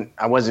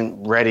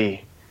wasn't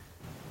ready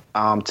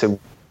to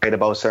write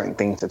about certain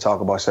things, to talk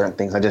about certain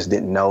things. I just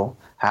didn't know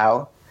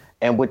how.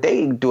 And what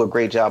they do a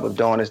great job of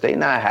doing is they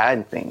not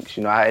hiding things.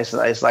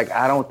 It's like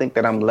I don't think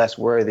that I'm less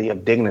worthy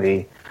of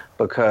dignity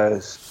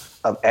because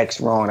of X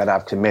wrong that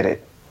I've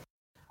committed.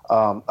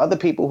 Other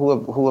people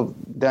who have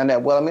done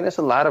that well. I mean, there's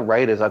a lot of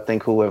writers I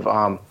think who have,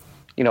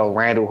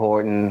 Randall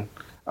Horton,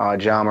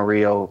 John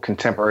Murillo,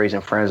 contemporaries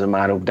and friends of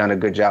mine who've done a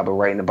good job of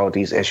writing about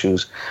these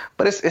issues.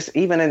 But it's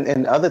even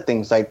in other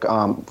things like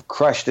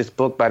Crush, this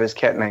book by this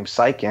cat named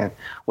Sykin,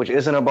 which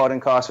isn't about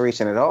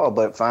incarceration at all,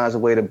 but finds a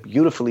way to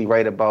beautifully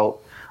write about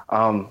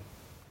a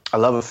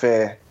love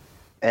affair.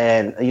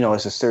 And,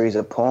 it's a series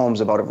of poems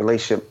about a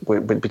relationship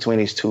between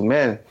these two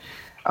men.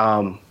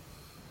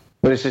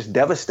 But it's just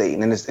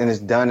devastating, and it's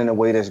done in a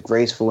way that's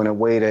graceful, in a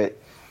way that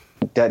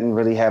doesn't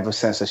really have a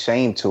sense of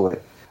shame to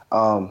it.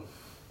 But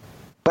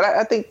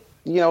I think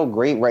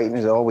great writing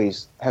has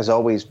always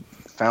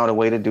found a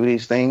way to do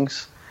these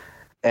things,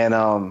 and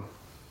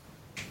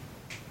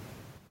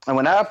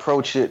when I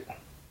approach it,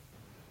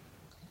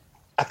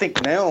 I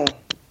think now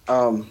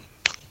when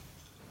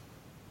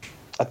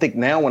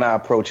I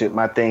approach it,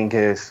 my thing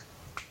is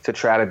to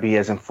try to be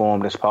as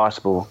informed as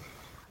possible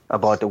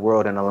about the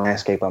world and the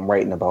landscape I'm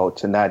writing about,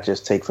 to not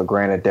just take for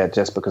granted that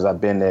just because I've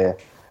been there,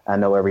 I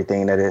know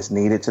everything that is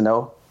needed to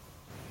know.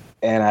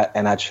 And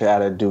I try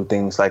to do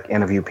things like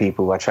interview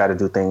people. I try to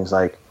do things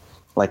like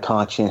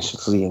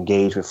conscientiously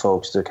engage with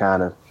folks to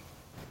kind of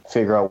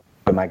figure out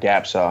what my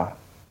gaps are,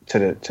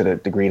 to the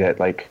degree that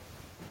like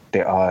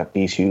there are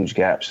these huge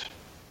gaps.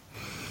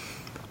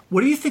 What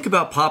do you think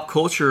about pop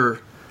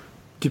culture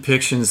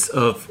depictions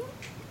of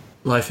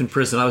life in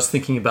prison? I was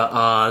thinking about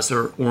Oz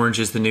or Orange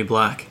is the New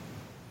Black.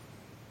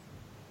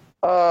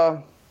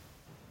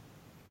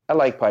 I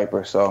like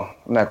Piper, so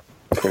I'm not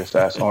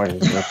criticize Orange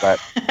is the New Black.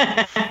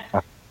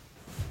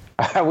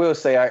 I will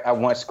say I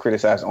once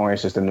criticized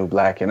Orange is the New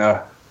Black, and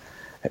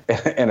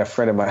a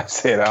friend of mine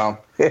said,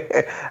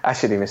 I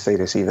shouldn't even say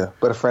this either,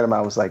 but a friend of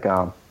mine was like,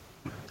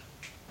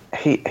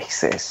 he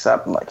said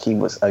something like he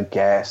was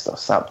aghast or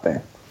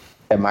something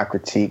at my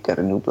critique of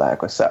the New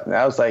Black or something.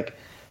 I was like,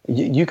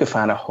 you could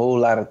find a whole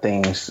lot of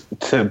things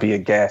to be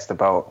aghast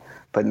about,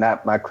 but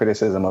not my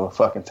criticism of a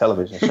fucking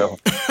television show.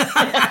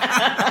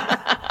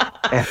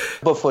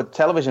 But for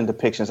television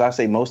depictions, I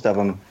say most of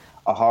them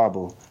are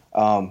horrible.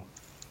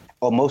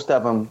 Or most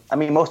of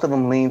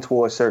them lean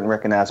towards certain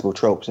recognizable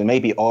tropes. And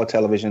maybe all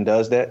television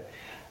does that,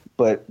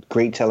 but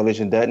great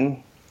television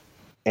doesn't.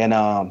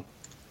 And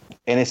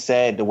it's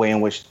sad the way in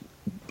which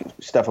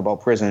stuff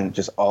about prison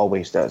just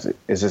always does it.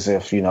 It's as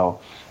if,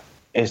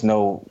 there's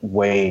no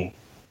way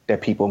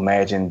that people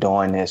imagine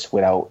doing this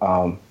without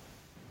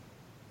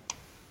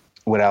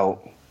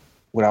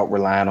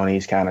relying on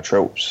these kind of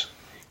tropes.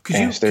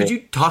 Could you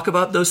talk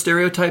about those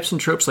stereotypes and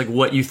tropes, like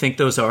what you think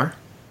those are?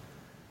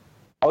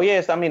 Oh,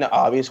 yes. I mean, the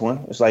obvious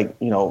one. It's like,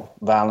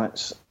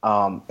 violence,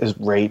 it's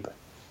rape,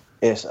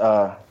 it's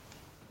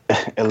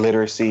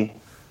illiteracy,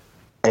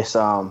 it's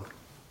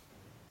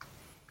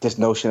this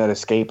notion that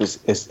escape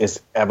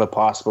is ever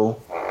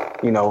possible,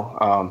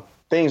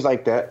 things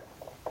like that.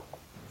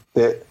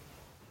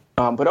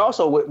 But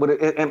also,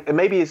 and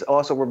maybe it's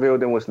also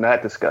revealed in what's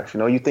not discussed.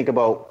 You think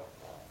about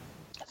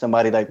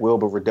somebody like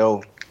Wilbur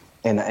Rideau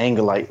and the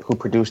Angelite, who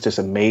produced this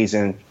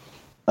amazing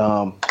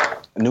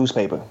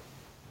newspaper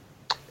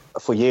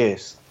for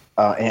years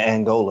in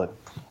Angola,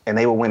 and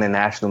they were winning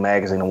national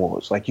magazine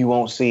awards. Like, you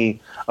won't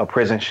see a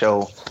prison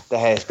show that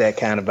has that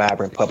kind of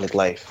vibrant public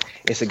life.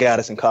 It's a guy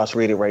that's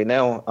incarcerated right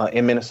now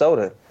in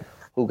Minnesota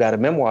who got a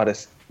memoir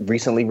that's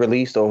recently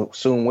released or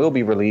soon will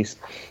be released.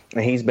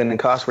 And he's been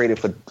incarcerated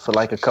for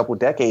like a couple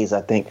decades,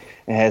 I think,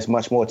 and has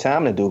much more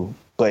time to do.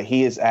 But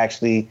he is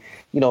actually,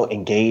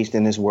 engaged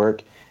in his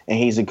work, and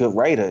he's a good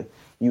writer.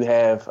 You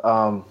have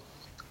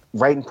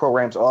writing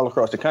programs all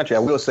across the country. I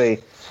will say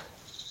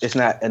it's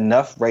not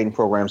enough writing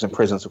programs in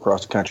prisons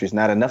across the country. It's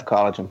not enough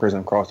college and prison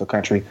across the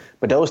country.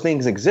 But those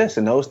things exist,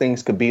 and those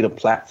things could be the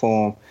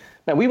platform.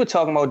 Man, we were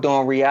talking about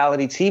doing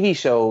reality TV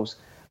shows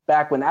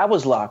back when I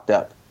was locked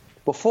up,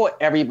 before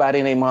everybody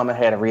and their mama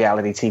had a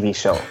reality TV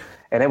show.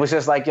 And it was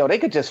just like, they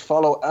could just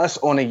follow us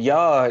on the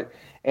yard,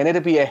 and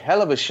it'd be a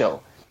hell of a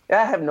show.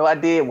 I have no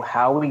idea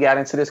how we got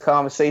into this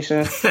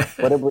conversation,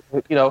 but it was,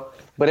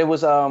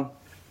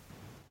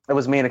 it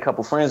was me and a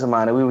couple friends of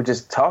mine, and we were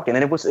just talking,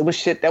 and it was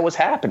shit that was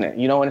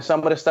happening, and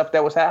some of the stuff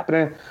that was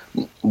happening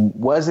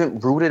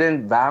wasn't rooted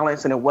in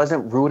violence, and it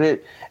wasn't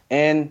rooted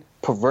in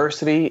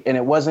perversity, and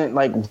it wasn't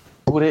like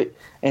rooted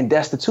in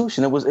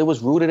destitution. It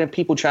was rooted in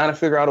people trying to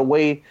figure out a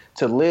way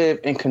to live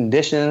in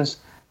conditions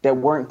that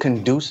weren't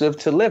conducive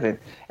to living.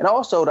 And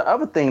also the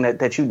other thing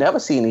that you never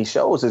see in these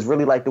shows is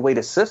really like the way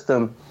the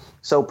system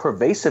so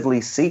pervasively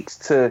seeks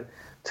to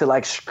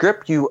like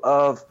strip you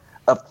of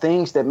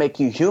things that make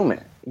you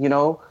human,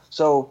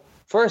 So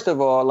first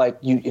of all, like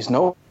it's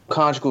no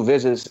conjugal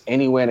visits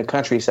anywhere in the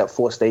country except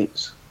 4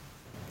 states,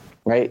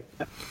 right?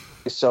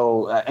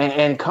 So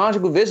and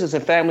conjugal visits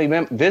and family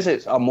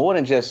visits are more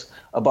than just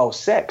about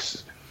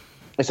sex.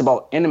 It's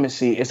about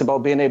intimacy. It's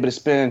about being able to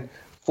spend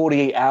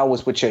 48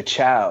 hours with your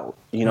child.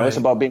 Right. It's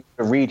about being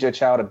able to read your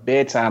child a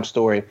bedtime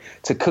story,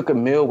 to cook a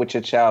meal with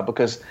your child,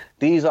 because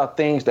these are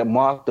things that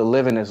mark the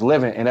living as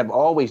living and have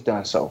always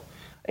done so.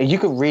 And you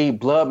could read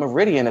Blood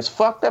Meridian. As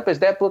fucked up as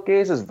that book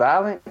is, as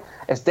violent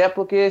as that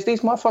book is,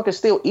 these motherfuckers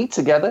still eat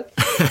together.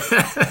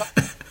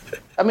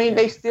 I mean,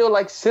 they still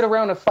like sit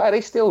around and fight.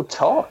 They still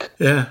talk.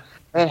 Yeah.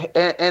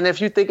 And if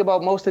you think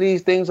about most of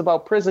these things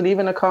about prison,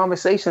 even the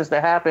conversations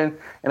that happen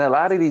in a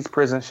lot of these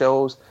prison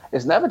shows,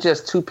 it's never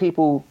just two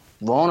people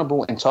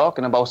vulnerable and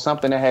talking about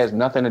something that has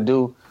nothing to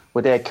do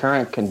with their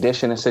current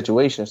condition and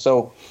situation.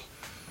 So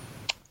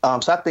I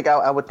think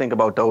I would think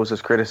about those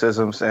as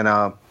criticisms, and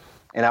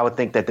I would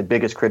think that the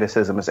biggest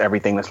criticism is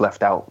everything that's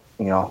left out,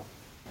 Could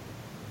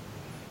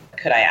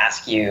I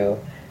ask you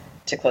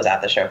to close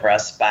out the show for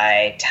us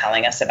by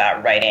telling us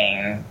about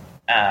writing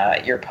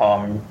your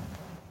poem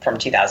from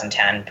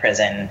 2010,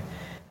 Prison,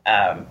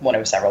 one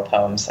of several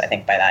poems, I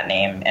think, by that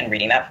name, and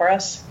reading that for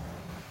us?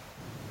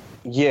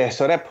 Yeah,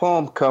 so that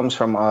poem comes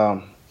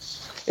from,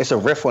 it's a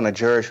riff on a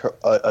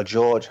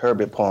George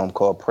Herbert poem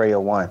called Prayer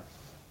 1.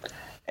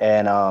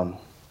 And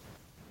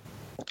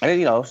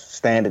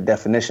standard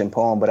definition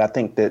poem, but I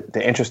think that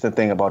the interesting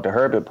thing about the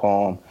Herbert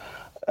poem,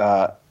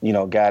 guy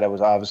that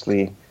was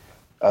obviously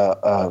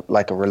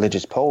like a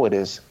religious poet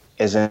is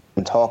in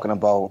talking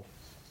about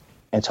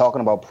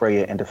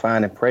prayer and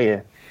defining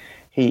prayer.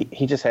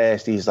 He just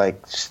has these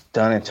like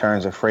stunning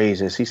turns of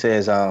phrases. He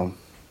says,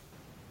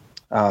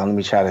 let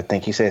me try to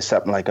think. He says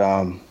something like,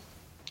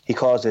 he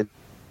calls it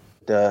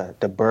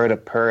the bird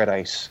of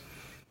paradise.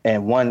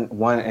 And in one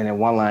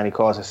line he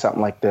calls it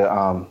something like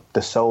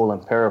the soul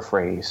and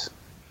paraphrase.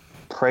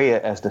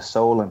 Prayer as the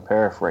soul and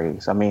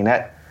paraphrase. I mean,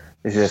 that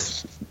is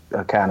just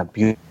a kind of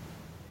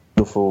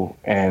beautiful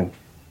and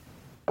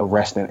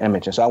arresting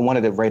image. And so I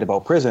wanted to write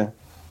about prison,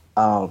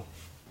 and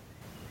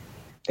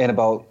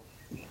about,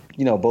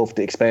 both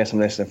the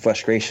expansiveness and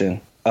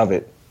frustration of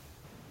it.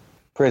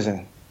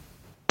 Prison,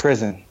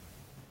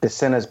 the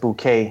sinner's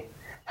bouquet,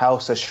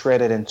 house of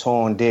shredded and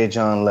torn Dear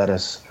John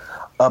letters,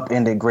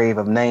 upended grave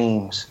of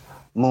names,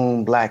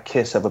 moon black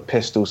kiss of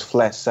epistles,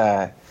 flat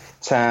side,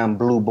 time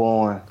blue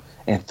born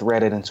and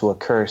threaded into a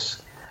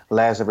curse,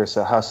 Lazarus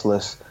a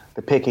hustlers,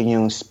 the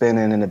picayune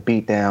spinning in the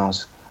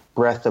beatdowns,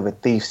 breath of a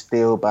thief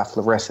stilled by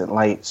fluorescent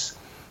lights,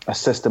 a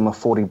system of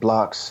 40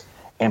 blocks,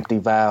 empty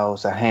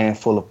vials, a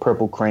handful of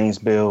purple cranes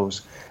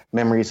bills,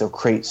 memories of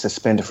crates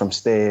suspended from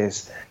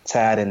stairs,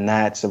 tied in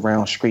knots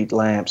around street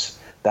lamps,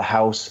 the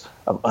house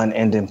of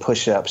unending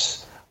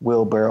push-ups,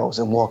 wheelbarrows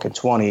and walking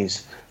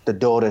 20s, the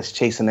daughters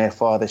chasing their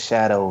father's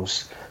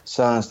shadows,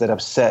 sons that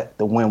upset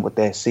the wind with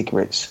their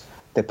secrets,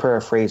 the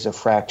paraphrase of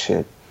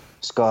fractured,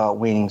 scarred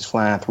wings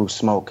flying through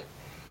smoke,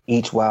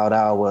 each wild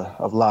hour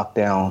of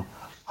lockdown,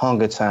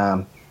 hunger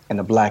time, and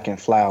the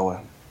blackened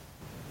flower.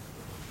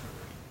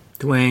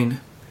 Dwayne,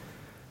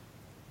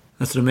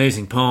 that's an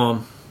amazing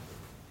poem.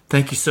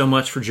 Thank you so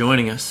much for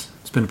joining us.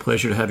 It's been a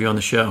pleasure to have you on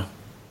the show.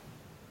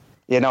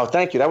 Yeah, no,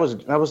 thank you. That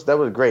was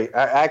great.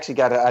 I actually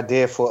got an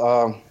idea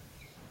for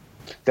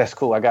That's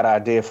cool. I got an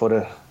idea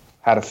for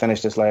how to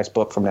finish this last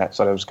book from that,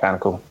 so that was kind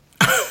of cool.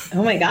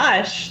 Oh my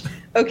gosh.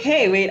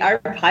 Okay, wait, our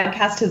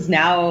podcast is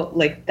now,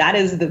 like, that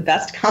is the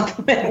best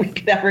compliment we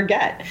could ever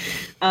get.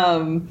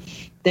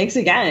 Thanks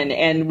again.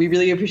 And we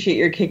really appreciate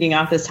your kicking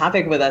off this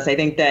topic with us. I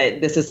think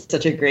that this is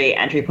such a great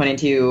entry point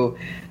into,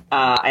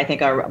 I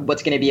think,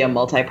 what's going to be a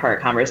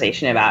multi-part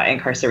conversation about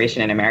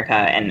incarceration in America.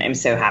 And I'm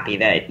so happy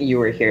that you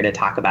were here to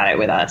talk about it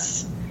with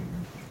us.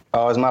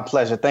 Oh, it's my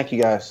pleasure. Thank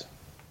you, guys.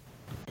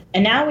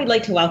 And now we'd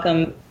like to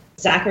welcome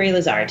Zachary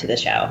Lazar to the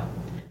show.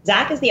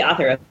 Zach is the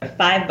author of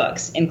 5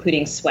 books,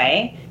 including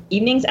Sway,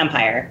 Evening's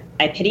Empire,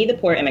 I Pity the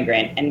Poor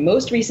Immigrant, and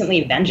most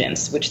recently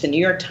Vengeance, which the New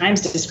York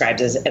Times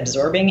describes as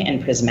absorbing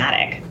and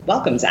prismatic.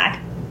 Welcome,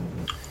 Zach.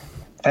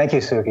 Thank you,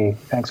 Suki.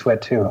 Thanks,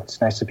 Wet, too. It's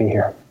nice to be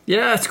here.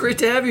 Yeah, it's great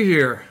to have you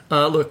here.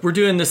 Look, we're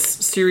doing this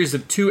series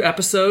of 2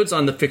 episodes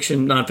on the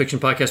fiction-nonfiction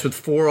podcast with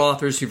 4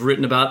 authors who've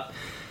written about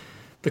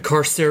the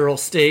carceral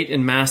state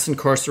and mass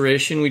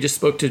incarceration. We just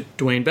spoke to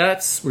Dwayne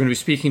Betts. We're going to be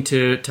speaking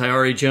to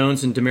Tayari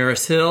Jones and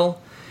Damaris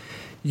Hill.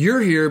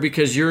 You're here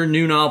because your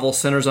new novel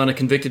centers on a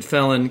convicted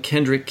felon,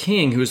 Kendrick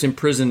King, who is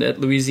imprisoned at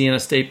Louisiana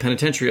State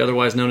Penitentiary,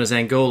 otherwise known as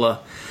Angola.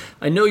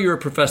 I know you're a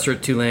professor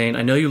at Tulane.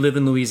 I know you live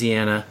in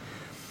Louisiana.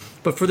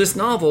 But for this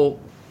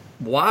novel,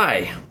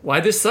 why? Why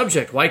this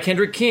subject? Why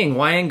Kendrick King?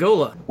 Why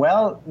Angola?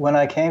 Well, when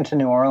I came to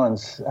New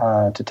Orleans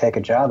to take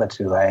a job at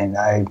Tulane,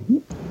 I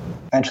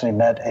eventually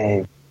met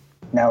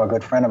now a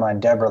good friend of mine,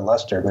 Deborah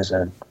Luster, who's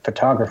a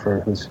photographer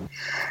who's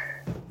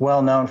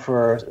well known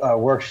for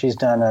work she's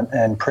done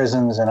in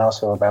prisons and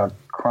also about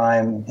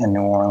crime in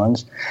New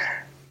Orleans.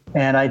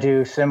 And I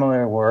do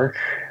similar work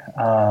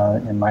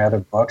in my other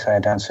books. I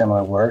had done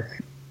similar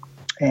work.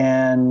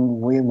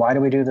 And why do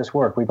we do this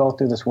work? We both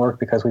do this work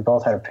because we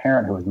both had a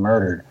parent who was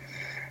murdered.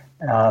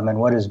 And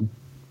what is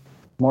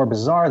more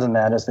bizarre than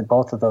that is that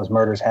both of those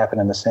murders happened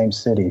in the same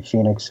city,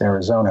 Phoenix,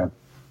 Arizona.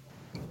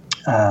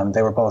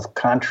 They were both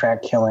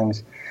contract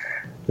killings.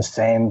 The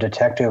same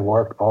detective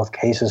worked both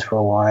cases for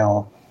a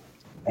while.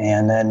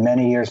 And then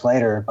many years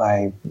later,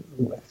 by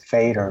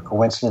fate or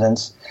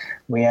coincidence,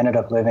 we ended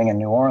up living in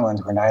New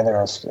Orleans, where neither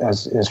of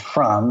us is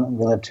from.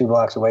 We live 2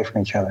 blocks away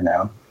from each other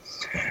now.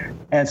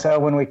 And so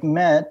when we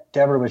met,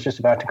 Deborah was just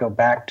about to go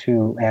back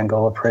to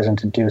Angola prison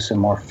to do some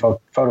more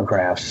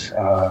photographs.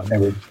 They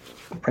were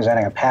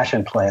presenting a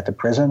passion play at the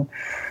prison.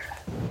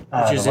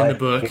 Which is in the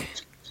book.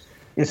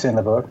 It's in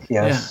the book,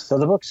 yes. Yeah. So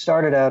the book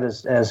started out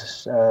as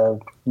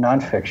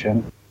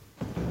nonfiction,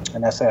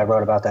 an essay I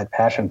wrote about that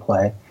passion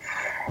play.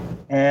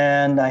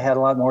 And I had a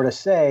lot more to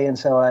say, and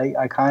so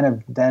I kind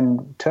of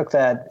then took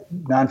that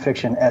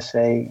nonfiction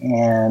essay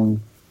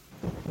and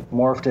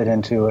morphed it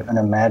into an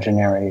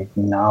imaginary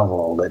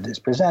novel that is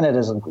presented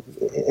as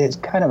it's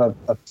kind of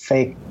a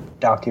fake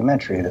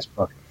documentary, this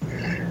book,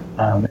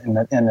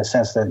 in the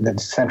sense that the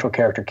central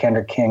character,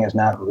 Kendrick King, is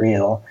not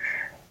real.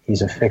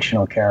 He's a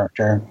fictional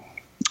character.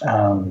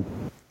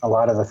 A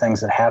lot of the things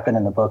that happen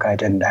in the book I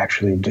didn't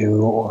actually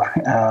do,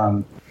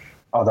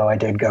 although I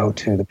did go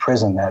to the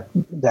prison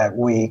that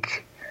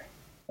week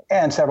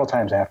and several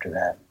times after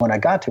that. When I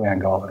got to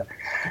Angola,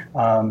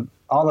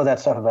 all of that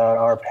stuff about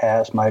our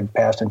past, my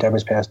past and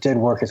Deborah's past, did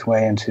work its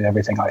way into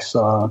everything I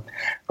saw.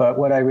 But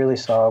what I really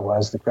saw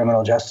was the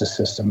criminal justice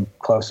system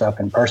close up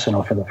and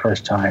personal for the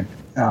first time.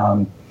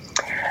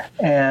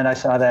 And I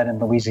saw that in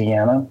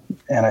Louisiana,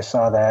 and I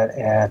saw that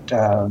at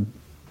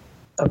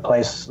a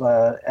place,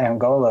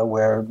 Angola,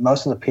 where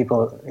most of the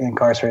people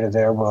incarcerated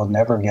there will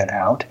never get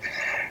out.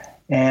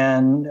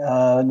 And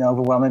an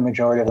overwhelming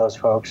majority of those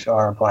folks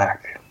are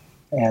Black.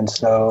 And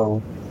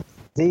so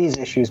these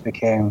issues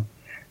became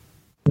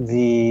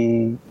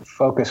the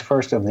focus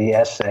first of the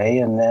essay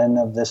and then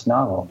of this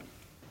novel.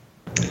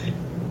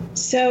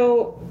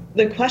 So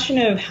the question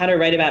of how to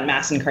write about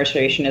mass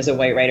incarceration as a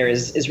white writer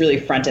is really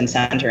front and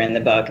center in the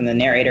book. And the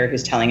narrator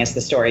who's telling us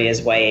the story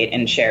is white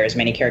and shares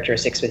many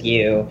characteristics with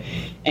you.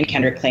 And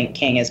Kendrick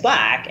King is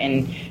Black.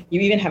 And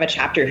you even have a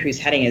chapter whose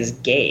heading is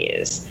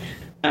Gays.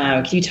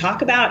 Can you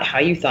talk about how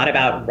you thought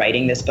about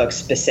writing this book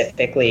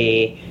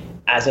specifically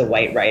as a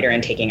white writer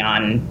and taking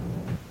on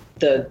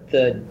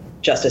the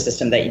justice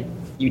system that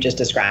you just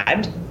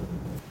described?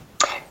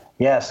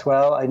 Yes,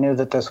 well, I knew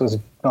that this was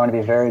going to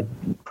be very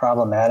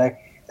problematic.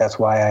 That's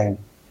why I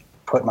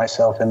put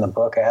myself in the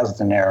book as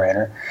the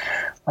narrator.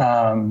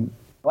 Well,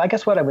 I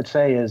guess what I would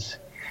say is,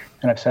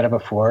 and I've said it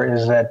before,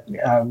 is that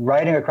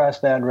writing across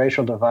that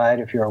racial divide,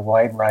 if you're a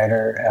white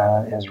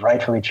writer, is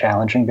rightfully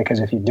challenging, because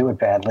if you do it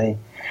badly,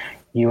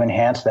 you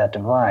enhance that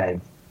divide.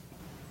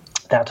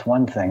 That's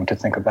one thing to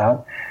think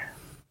about.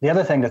 The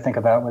other thing to think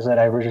about was that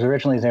I was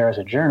originally there as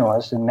a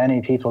journalist, and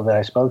many people that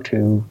I spoke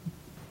to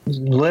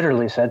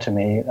literally said to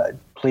me,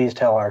 please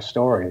tell our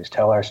stories to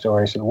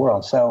the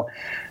world. So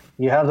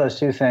you have those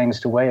two things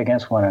to weigh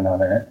against one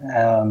another.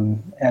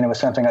 And it was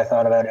something I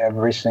thought about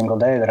every single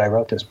day that I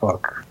wrote this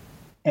book.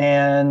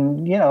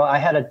 And, you know, I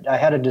had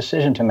a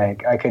decision to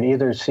make. I could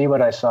either see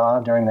what I saw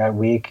during that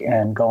week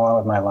and go on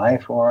with my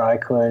life, or I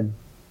could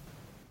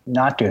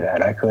not do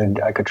that. I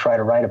could try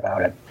to write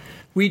about it.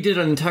 we did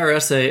an entire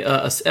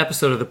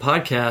episode of the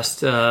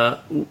podcast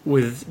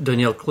with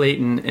Danielle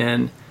Clayton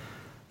and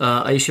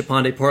Aisha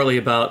Pandey, partly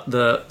about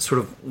the sort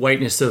of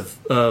whiteness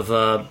of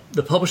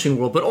the publishing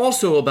world, but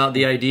also about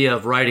the idea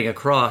of writing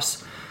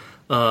across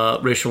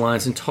racial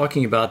lines and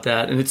talking about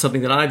that. And it's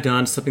something that I've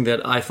done, something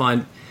that I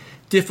find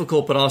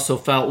difficult, but also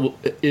felt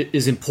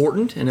is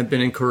important and have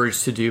been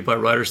encouraged to do by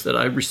writers that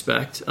I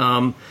respect.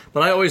 But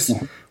I always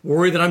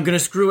worry that I'm going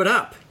to screw it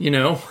up,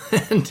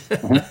 and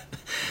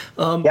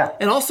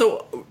and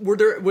also,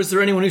 was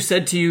there anyone who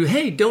said to you,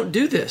 "Hey, don't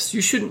do this.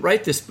 You shouldn't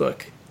write this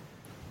book"?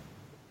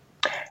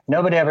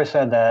 Nobody ever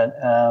said that,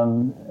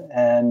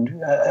 and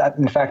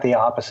in fact, the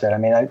opposite. I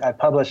mean, I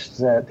published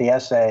the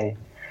essay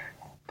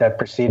that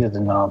preceded the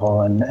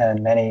novel,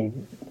 and many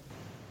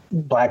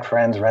Black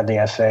friends read the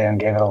essay and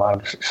gave it a lot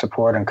of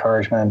support,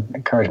 encouragement,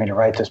 encouraged me to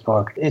write this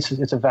book. It's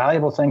a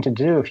valuable thing to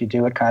do if you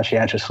do it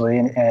conscientiously,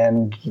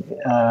 and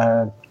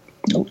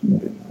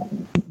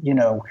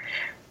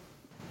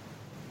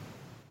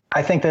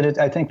I think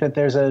that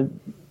there's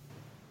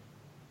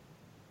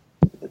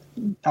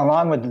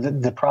along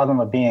with the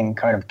problem of being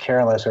kind of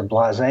careless or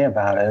blasé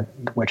about it,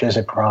 which is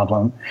a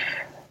problem,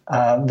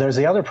 there's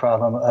the other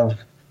problem of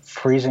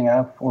freezing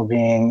up or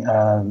being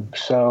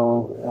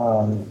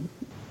so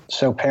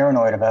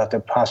paranoid about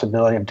the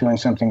possibility of doing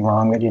something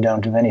wrong that you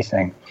don't do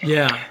anything.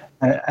 Yeah.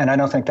 And I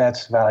don't think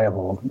that's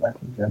valuable. I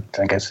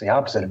think it's the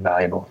opposite of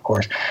valuable, of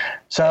course.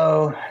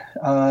 So,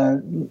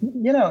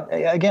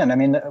 again, I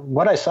mean,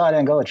 what I saw at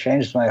Angola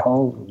changed my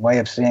whole way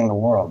of seeing the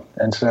world.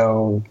 And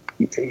so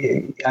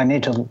I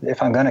need to,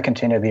 if I'm going to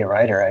continue to be a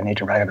writer, I need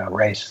to write about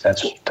race.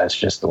 That's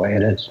just the way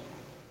it is.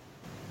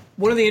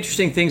 One of the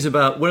interesting things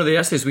about one of the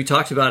essays we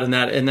talked about in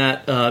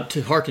that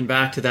to harken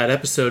back to that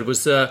episode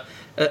was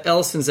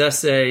Ellison's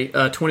essay,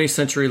 20th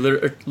Century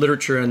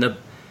Literature and the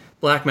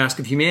Black Mask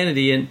of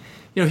Humanity. And,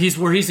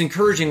 he's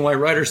encouraging white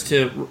writers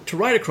to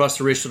write across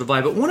the racial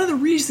divide. But one of the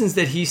reasons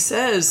that he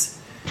says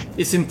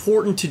it's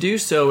important to do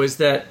so is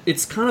that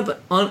it's kind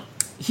of,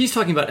 he's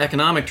talking about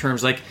economic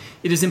terms, like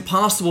it is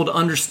impossible to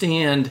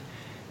understand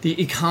the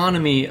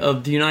economy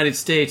of the United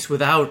States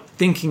without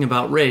thinking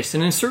about race.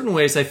 And in certain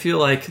ways, I feel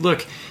like,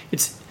 look,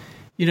 it's,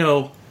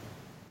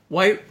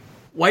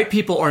 white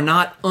people are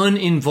not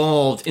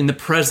uninvolved in the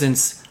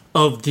presence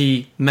of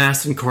the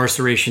mass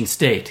incarceration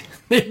state.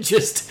 They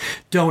just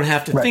don't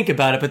have to think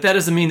about it, but that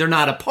doesn't mean they're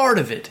not a part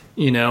of it,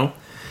 I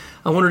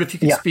wondered if you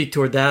could speak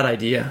toward that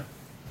idea.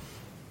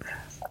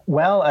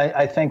 Well,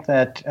 I think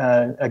that,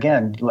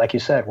 again, like you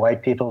said,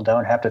 white people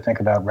don't have to think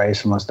about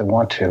race unless they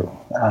want to.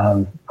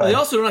 They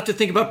also don't have to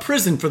think about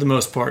prison for the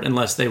most part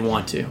unless they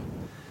want to.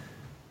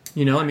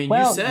 You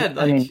said,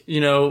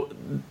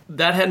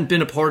 that hadn't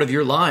been a part of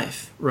your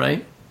life,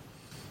 right?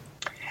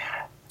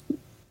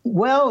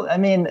 Well, I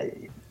mean,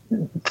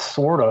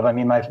 sort of. I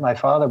mean, my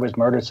father was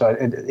murdered, so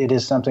it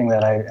is something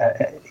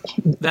that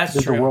That's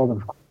true. The world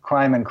of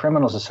crime and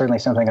criminals is certainly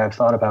something I've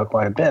thought about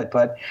quite a bit.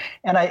 But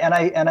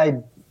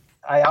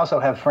I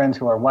also have friends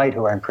who are white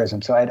who are in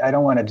prison, so I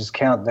don't want to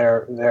discount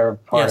their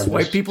part. Yes, of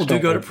white people do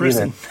go to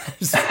prison.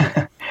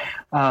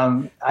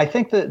 I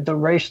think that the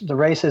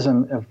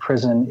racism of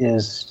prison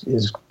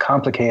is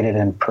complicated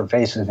and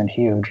pervasive and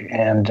huge,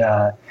 and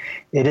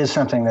it is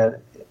something that,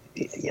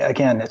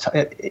 again,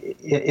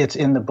 it's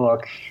in the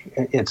book.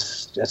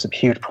 It's a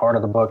huge part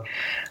of the book.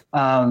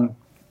 I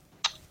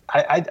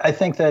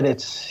think that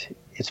it's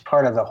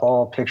part of the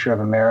whole picture of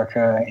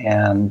America,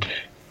 and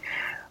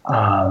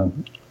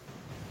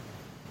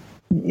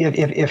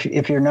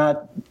if you're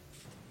not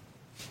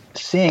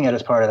seeing it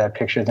as part of that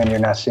picture, then you're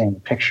not seeing the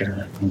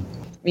picture.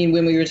 I mean,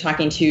 when we were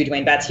talking to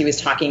Dwayne Betts, he was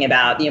talking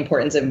about the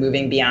importance of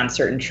moving beyond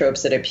certain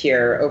tropes that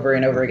appear over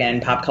and over again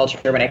in pop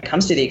culture when it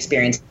comes to the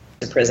experience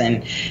of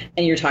prison.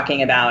 And you're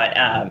talking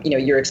about,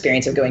 your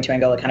experience of going to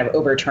Angola kind of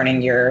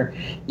overturning your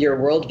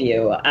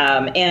worldview.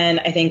 And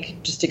I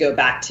think just to go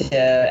back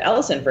to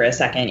Ellison for a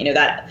second,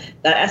 that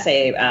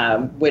essay,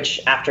 which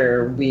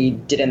after we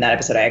did in that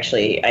episode, I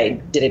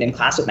did it in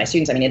class with my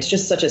students. I mean, it's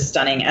just such a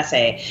stunning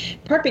essay, in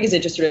part because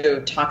it just sort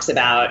of talks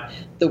about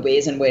the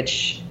ways in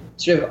which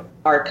sort of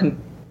our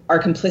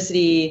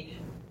complicity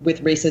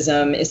with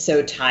racism is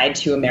so tied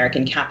to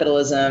American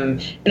capitalism.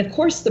 And of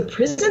course, the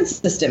prison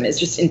system is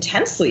just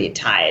intensely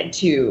tied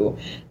to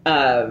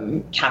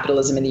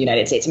capitalism in the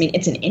United States. I mean,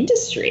 it's an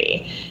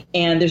industry,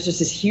 and there's just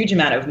this huge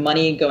amount of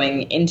money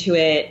going into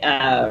it.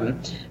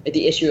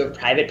 The issue of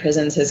private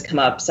prisons has come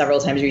up several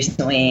times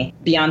recently.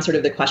 Beyond sort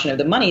of the question of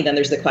the money, then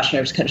there's the question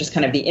of just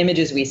kind of the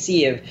images we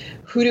see of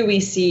who do we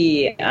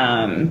see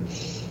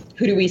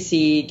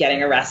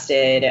getting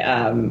arrested,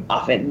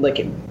 often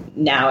like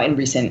now in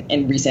recent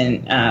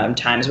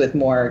times with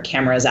more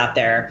cameras out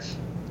there,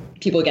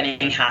 people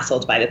getting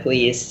hassled by the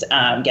police,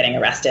 getting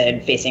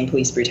arrested, facing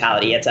police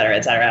brutality, et cetera,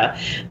 et cetera.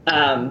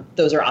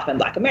 Those are often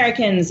Black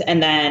Americans.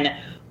 And then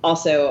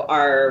also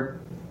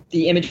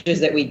the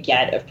images that we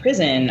get of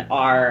prison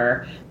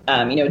are,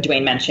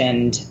 Dwayne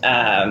mentioned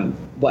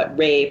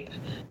rape,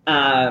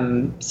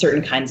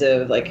 certain kinds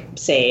of, like,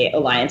 say,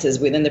 alliances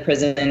within the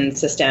prison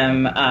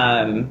system.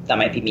 That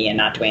might be me and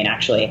not Dwayne,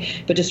 actually.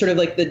 But just sort of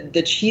like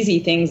the cheesy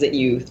things that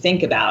you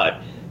think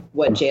about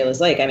what jail is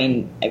like. I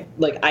mean,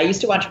 I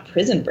used to watch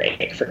Prison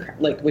Break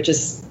which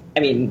is,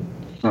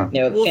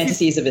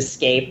 fantasies of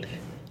escape.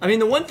 I mean,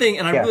 the one thing,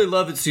 and I really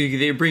love it, Sugi,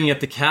 that you're bringing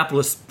up the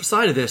capitalist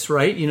side of this,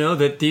 right? You know,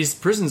 that these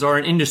prisons are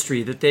an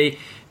industry, that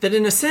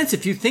in a sense,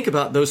 if you think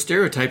about those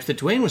stereotypes that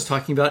Dwayne was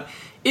talking about,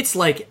 it's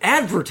like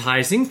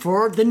advertising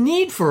for the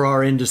need for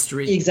our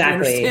industry.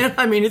 Exactly. You understand?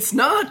 I mean, it's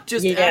not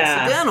just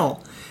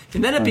accidental.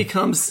 And then it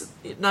becomes,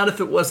 not if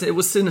it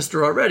was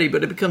sinister already,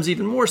 but it becomes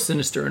even more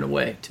sinister in a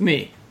way, to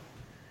me.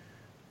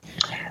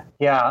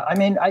 Yeah, I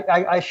mean,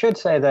 I should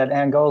say that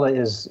Angola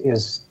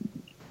is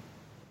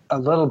a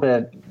little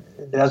bit,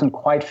 it doesn't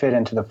quite fit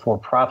into the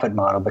for-profit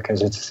model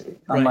because it's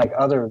unlike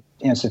other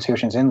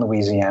institutions in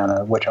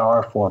Louisiana, which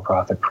are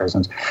for-profit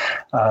prisons.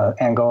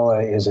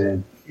 Angola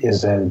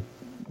has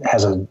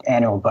an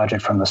annual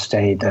budget from the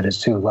state that is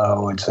too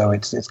low, and so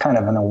it's kind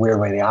of in a weird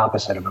way the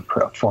opposite of a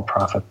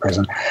for-profit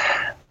prison.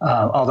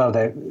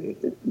 Although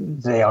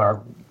they are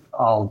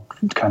all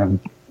kind of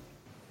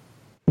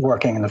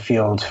working in the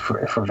field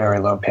for very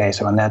low pay,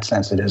 so in that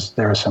sense,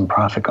 there is some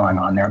profit going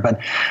on there. But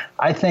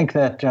I think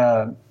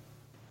that.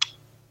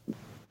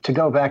 To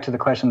go back to the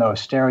question, though, of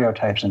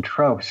stereotypes and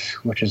tropes,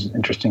 which is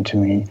interesting to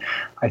me,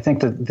 I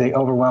think that the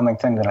overwhelming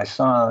thing that I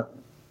saw,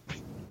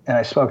 and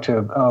I spoke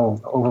to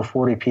over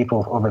 40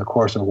 people over the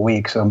course of a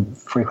week, so I'm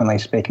frequently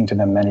speaking to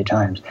them many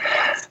times,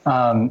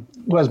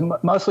 was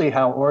mostly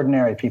how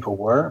ordinary people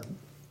were,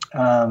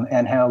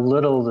 and how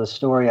little the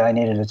story I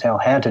needed to tell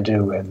had to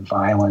do with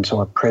violence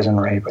or prison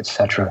rape,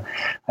 etc.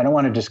 I don't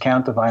want to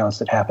discount the violence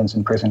that happens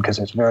in prison because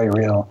it's very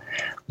real.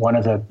 One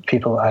of the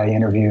people I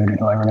interviewed,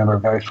 who I remember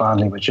very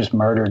fondly, was just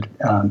murdered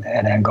in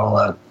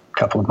Angola a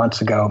couple of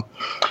months ago.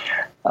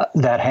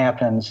 That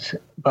happens.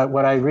 But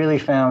what I really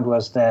found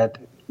was that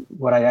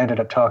what I ended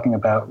up talking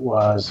about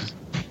was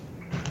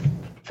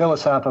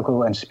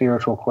philosophical and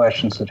spiritual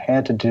questions that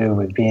had to do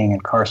with being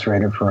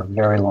incarcerated for a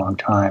very long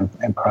time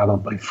and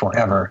probably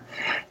forever,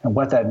 and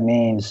what that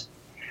means,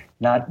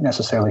 not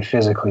necessarily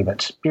physically, but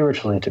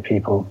spiritually to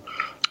people.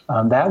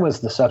 That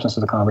was the substance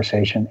of the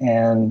conversation,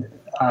 and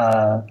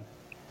I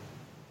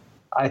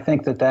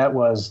think that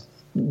was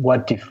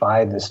what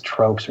defied this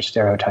tropes or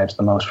stereotypes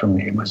the most for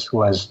me,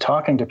 was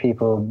talking to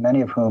people,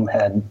 many of whom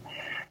had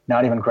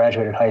not even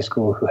graduated high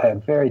school, who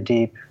had very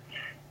deep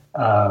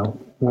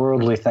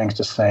worldly things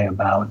to say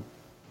about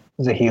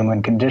the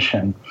human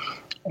condition.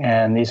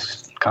 And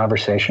these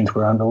conversations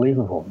were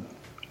unbelievable.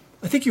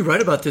 I think you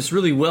write about this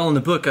really well in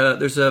the book.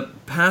 There's a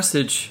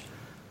passage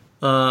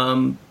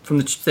from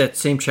that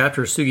same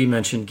chapter Sugi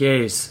mentioned,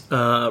 Gaze,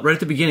 right at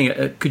the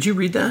beginning. Could you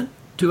read that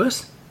to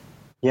us?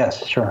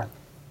 Yes, sure.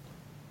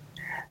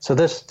 So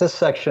this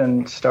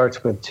section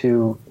starts with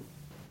two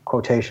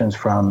quotations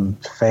from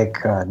fake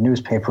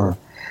newspaper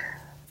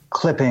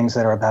clippings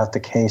that are about the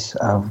case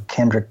of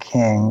Kendrick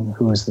King,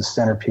 who is the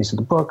centerpiece of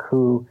the book,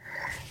 who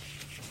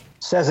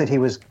says that he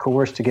was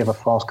coerced to give a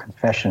false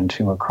confession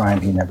to a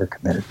crime he never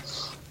committed.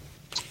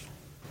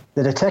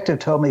 The detective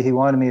told me he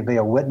wanted me to be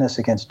a witness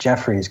against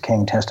Jeffries,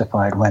 King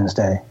testified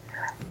Wednesday.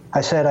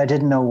 I said I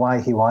didn't know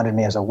why he wanted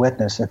me as a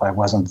witness if I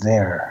wasn't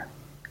there.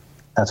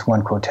 That's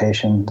one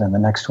quotation. Then the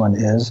next one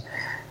is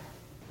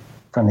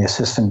from the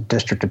assistant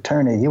district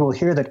attorney. You will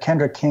hear that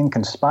Kendrick King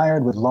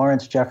conspired with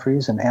Lawrence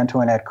Jeffries and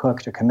Antoinette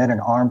Cook to commit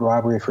an armed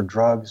robbery for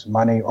drugs,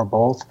 money, or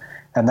both,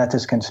 and that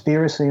this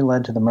conspiracy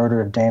led to the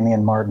murder of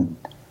Damian Martin.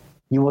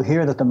 You will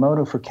hear that the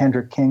motive for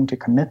Kendrick King to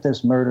commit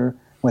this murder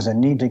was a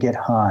need to get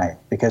high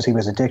because he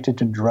was addicted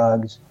to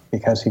drugs,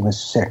 because he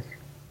was sick.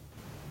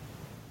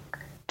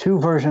 Two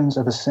versions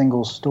of a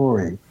single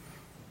story.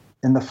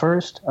 In the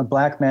first, a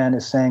black man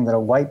is saying that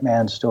a white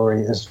man's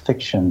story is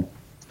fiction.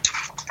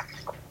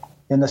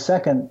 In the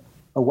second,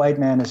 a white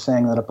man is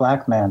saying that a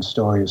black man's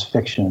story is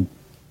fiction.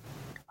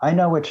 I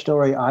know which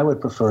story I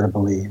would prefer to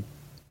believe,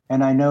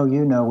 and I know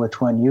you know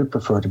which one you'd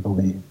prefer to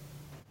believe.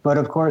 But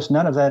of course,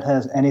 none of that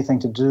has anything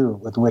to do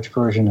with which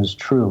version is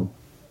true.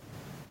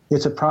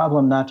 It's a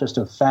problem not just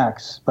of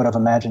facts, but of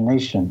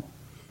imagination.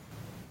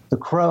 The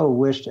crow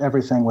wished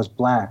everything was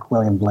black,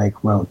 William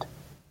Blake wrote.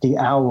 The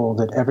owl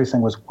that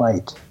everything was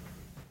white.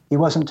 He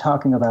wasn't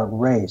talking about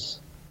race.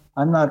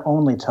 I'm not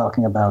only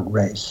talking about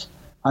race.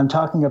 I'm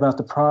talking about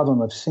the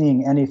problem of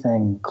seeing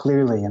anything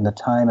clearly in the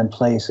time and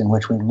place in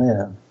which we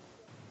live.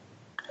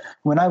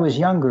 When I was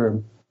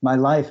younger, my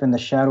life in the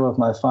shadow of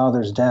my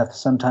father's death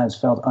sometimes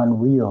felt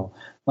unreal,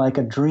 like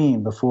a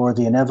dream before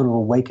the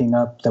inevitable waking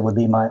up that would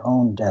be my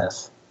own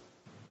death.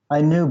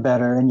 I knew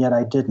better, and yet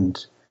I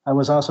didn't. I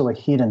was also a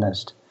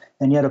hedonist,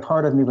 and yet a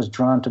part of me was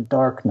drawn to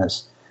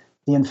darkness,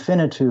 the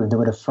infinitude that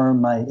would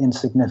affirm my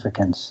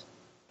insignificance.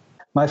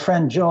 My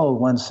friend Joel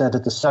once said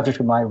that the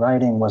subject of my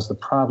writing was the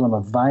problem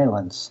of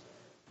violence.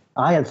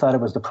 I had thought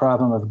it was the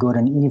problem of good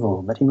and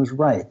evil, but he was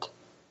right.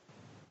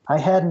 I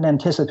hadn't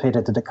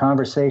anticipated that the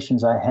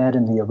conversations I had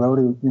in the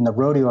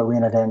rodeo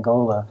arena at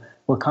Angola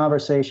were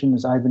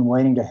conversations I'd been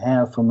waiting to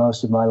have for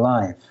most of my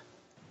life.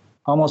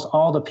 Almost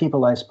all the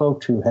people I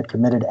spoke to had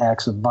committed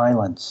acts of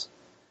violence.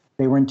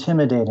 They were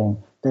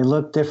intimidating. They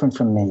looked different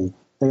from me.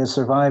 They had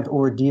survived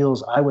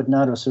ordeals I would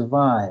not have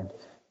survived.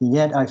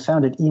 Yet I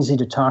found it easy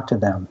to talk to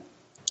them.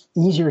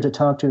 Easier to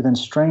talk to than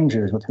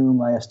strangers with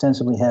whom I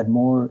ostensibly had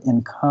more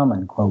in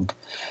common, quote.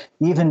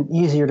 Even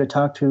easier to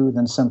talk to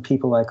than some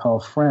people I call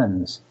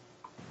friends.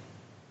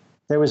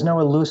 There was no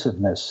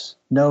elusiveness,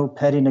 no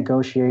petty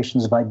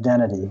negotiations of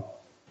identity.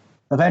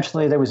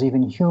 Eventually, there was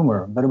even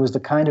humor, but it was the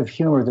kind of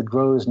humor that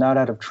grows not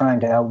out of trying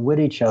to outwit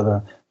each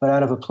other, but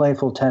out of a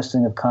playful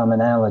testing of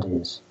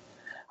commonalities.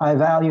 I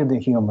valued the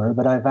humor,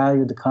 but I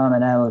valued the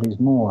commonalities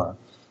more.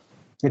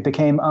 It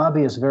became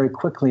obvious very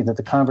quickly that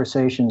the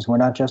conversations were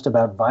not just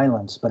about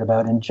violence, but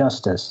about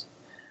injustice.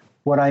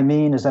 What I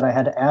mean is that I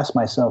had to ask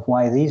myself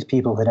why these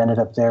people had ended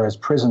up there as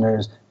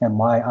prisoners and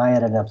why I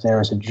ended up there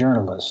as a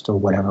journalist or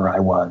whatever I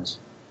was.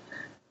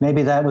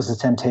 Maybe that was the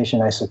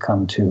temptation I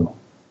succumbed to.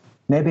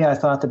 Maybe I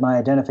thought that my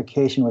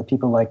identification with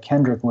people like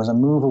Kendrick was a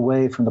move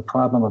away from the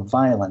problem of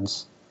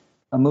violence,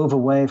 a move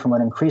away from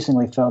what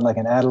increasingly felt like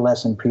an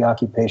adolescent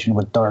preoccupation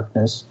with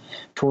darkness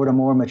toward a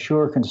more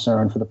mature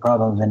concern for the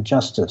problem of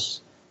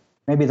injustice.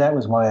 Maybe that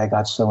was why I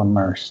got so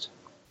immersed.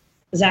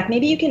 Zach,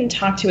 maybe you can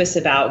talk to us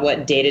about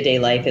what day-to-day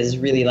life is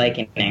really like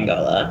in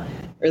Angola,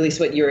 or at least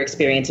what your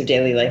experience of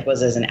daily life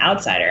was as an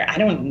outsider. I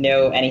don't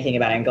know anything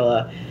about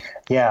Angola.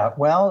 Yeah,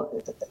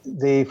 well,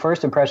 the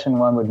first impression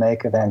one would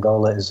make of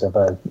Angola is of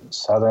a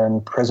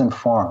southern prison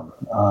farm.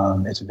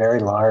 It's very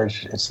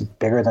large. It's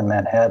bigger than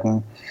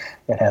Manhattan.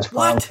 It has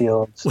farm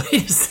fields.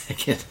 Wait a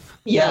second.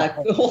 Yeah,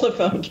 hold the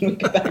phone. Can we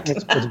go back to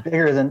that? It's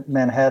bigger than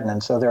Manhattan.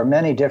 And so there are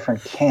many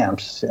different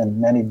camps and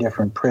many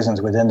different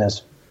prisons within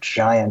this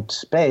giant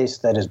space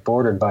that is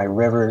bordered by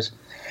rivers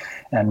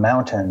and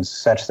mountains,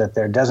 such that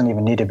there doesn't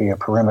even need to be a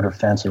perimeter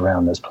fence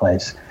around this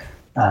place.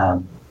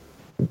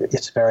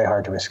 It's very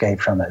hard to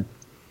escape from it.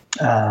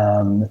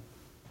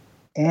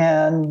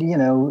 And, you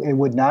know, it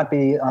would not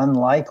be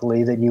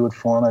unlikely that you would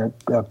form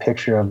a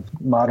picture of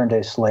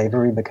modern-day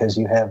slavery because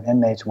you have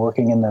inmates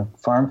working in the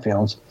farm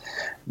fields,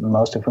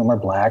 most of whom are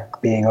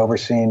black, being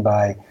overseen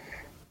by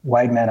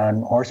white men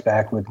on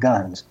horseback with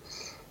guns.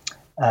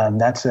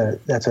 That's a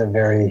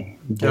very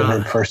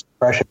vivid first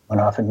impression one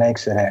often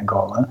makes in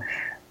Angola.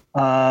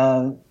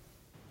 Now,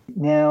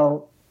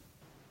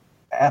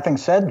 having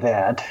said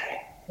that,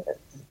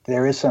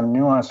 there is some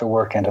nuance to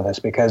work into this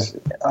because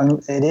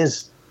it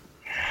is.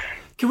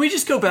 Can we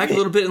just go back a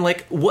little bit and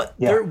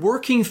they're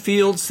working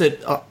fields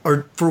that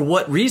are for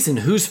what reason?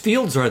 Whose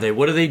fields are they?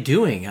 What are they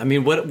doing? I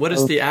mean, what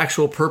is the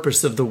actual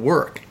purpose of the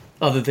work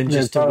other than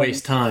just to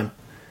waste time?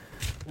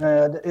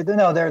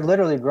 No, they're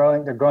literally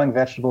growing. They're growing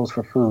vegetables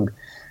for food,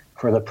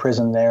 for the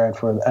prison there and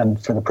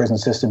for the prison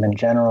system in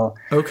general.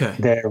 Okay.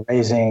 They're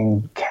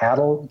raising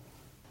cattle.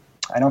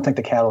 I don't think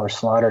the cattle are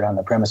slaughtered on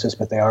the premises,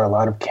 but there are a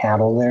lot of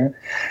cattle there.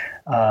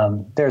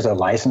 There's a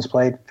license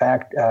plate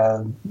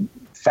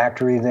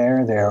factory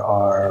there. There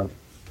are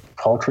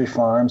poultry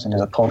farms, and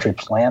there's a poultry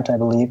plant, I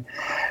believe.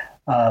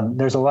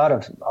 There's a lot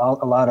of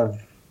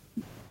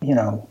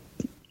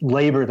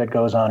labor that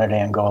goes on at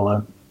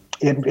Angola.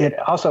 It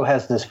also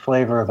has this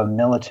flavor of a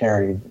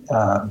military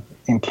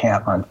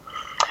encampment.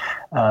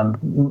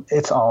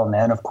 It's all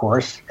men, of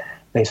course.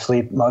 They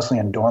sleep mostly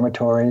in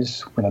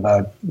dormitories with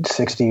about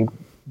 60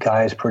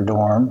 guys per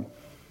dorm.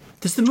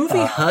 Does the movie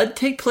HUD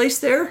take place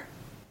there?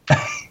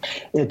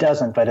 It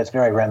doesn't, but it's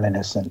very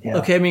reminiscent. Yeah.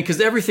 Okay, I mean,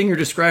 because everything you're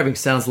describing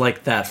sounds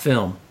like that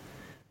film.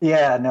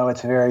 Yeah, no,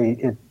 it's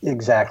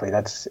exactly.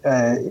 That's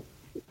it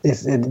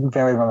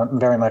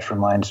very much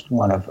reminds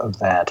one of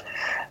that.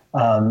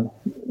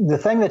 The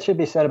thing that should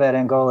be said about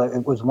Angola,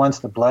 it was once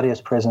the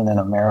bloodiest prison in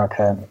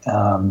America.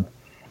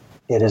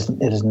 It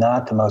is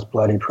not the most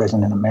bloody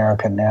prison in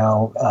America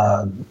now.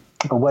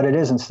 But what it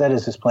is instead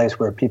is this place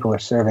where people are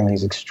serving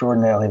these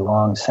extraordinarily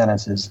long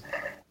sentences,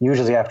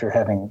 usually after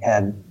having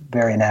had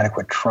very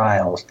inadequate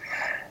trials.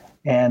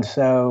 And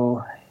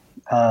so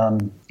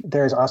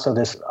there's also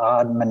this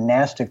odd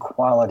monastic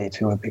quality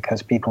to it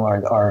because people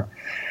are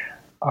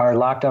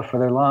locked up for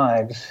their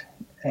lives,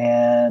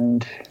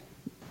 and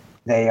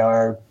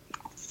they're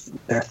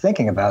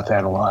thinking about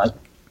that a lot.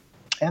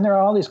 And there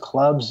are all these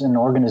clubs and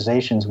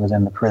organizations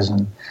within the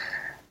prison,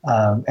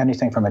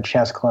 anything from a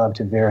chess club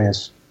to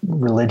various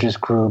religious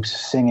groups,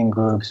 singing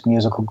groups,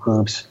 musical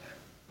groups,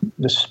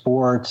 the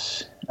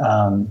sports.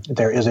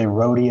 There is a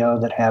rodeo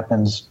that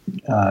happens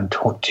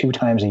 2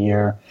 times a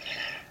year.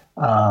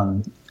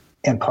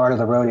 And part of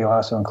the rodeo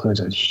also includes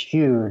a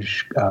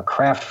huge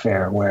craft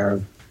fair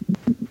where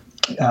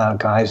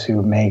guys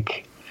who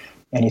make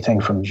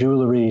anything from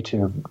jewelry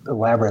to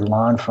elaborate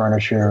lawn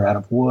furniture out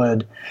of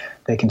wood,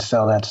 they can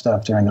sell that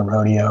stuff during the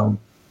rodeo.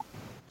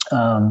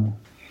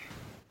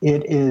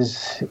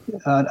 It's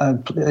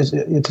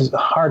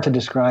hard to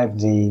describe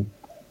the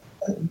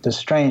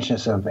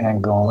strangeness of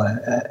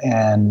Angola,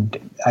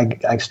 and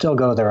I still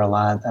go there a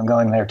lot. I'm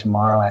going there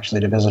tomorrow,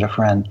 actually, to visit a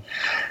friend.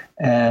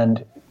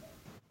 And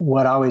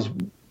what always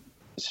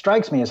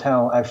strikes me is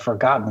how I've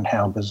forgotten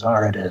how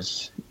bizarre it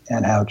is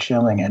and how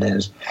chilling it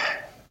is.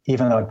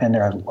 even though I've been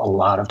there a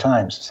lot of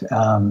times.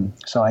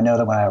 So I know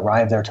that when I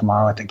arrive there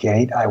tomorrow at the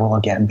gate, I will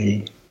again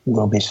be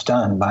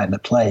stunned by the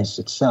place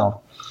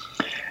itself.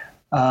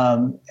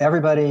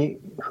 Everybody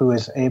who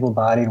is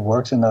able-bodied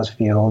works in those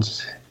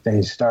fields.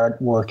 They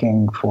start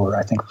working for,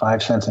 I think,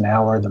 5 cents an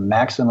hour. The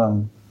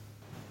maximum,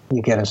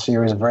 you get a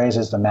series of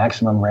raises. The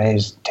maximum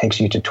raise takes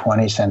you to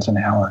 20 cents an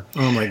hour.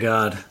 Oh, my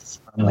God.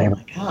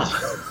 Labor. Oh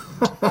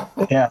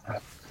my God. Yeah.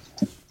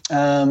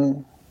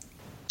 And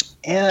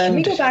can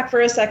we go back for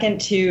a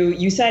second to,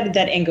 you said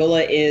that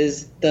Angola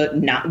was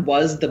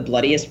the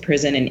bloodiest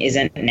prison and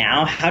isn't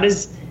now.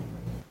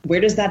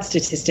 Where does that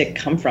statistic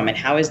come from, and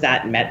how is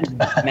that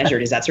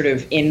measured? Is that sort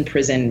of in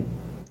prison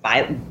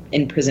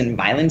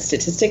violence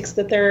statistics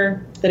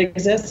that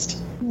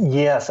exist?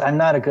 Yes, I'm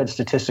not a good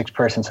statistics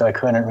person, so I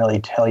couldn't really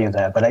tell you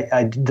that.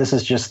 But this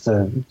is just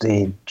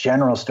the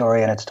general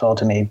story, and it's told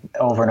to me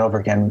over and over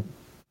again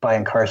by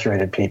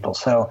incarcerated people.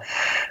 So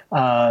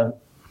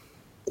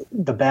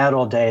the bad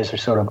old days are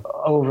sort of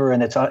over,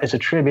 and it's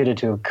attributed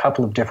to a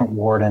couple of different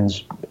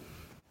wardens.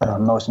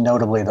 Most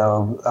notably,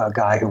 though, a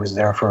guy who was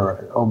there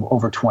for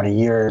over 20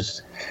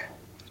 years,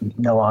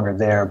 no longer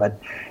there, but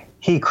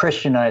he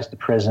Christianized the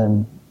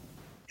prison,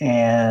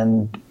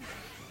 and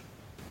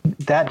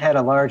that had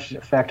a large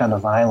effect on the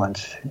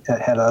violence.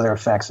 It had other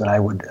effects that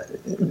I would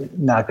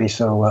not be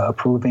so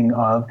approving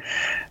of.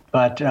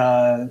 But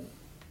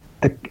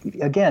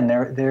again,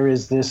 there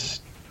is this.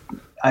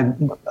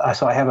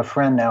 So I have a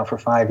friend now for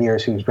 5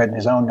 years who's written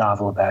his own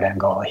novel about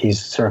Angola.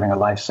 He's serving a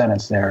life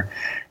sentence there,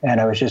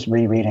 and I was just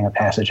rereading a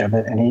passage of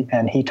it,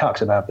 and he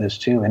talks about this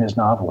too in his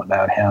novel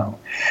about how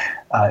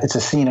it's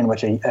a scene in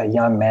which a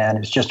young man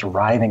is just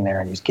arriving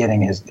there, and he's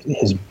getting his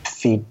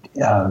feet,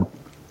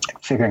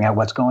 figuring out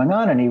what's going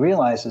on, and he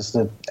realizes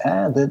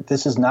that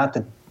this is not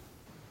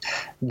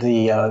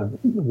the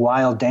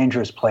wild,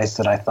 dangerous place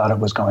that I thought it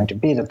was going to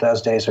be, that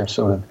those days are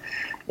sort of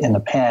in the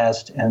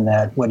past, and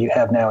that what you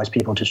have now is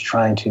people just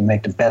trying to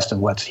make the best of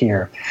what's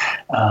here,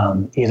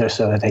 either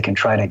so that they can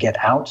try to get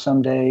out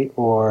someday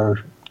or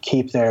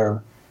keep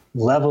their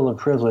level of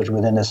privilege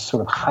within this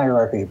sort of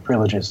hierarchy of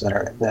privileges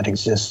that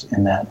exists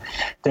in that.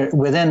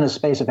 Within the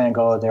space of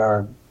Angola,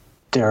 there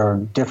are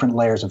different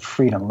layers of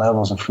freedom,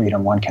 levels of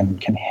freedom one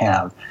can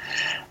have.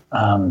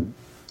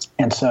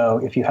 And so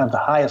if you have the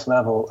highest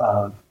level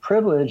of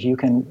privilege, you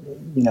can,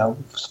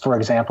 for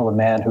example, a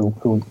man who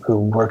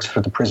works for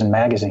the prison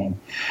magazine,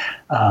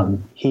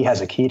 he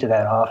has a key to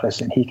that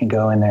office, and he can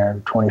go in there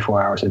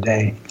 24 hours a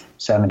day,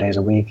 7 days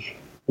a week,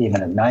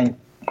 even at night.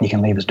 He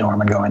can leave his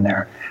dorm and go in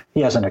there.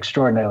 He has an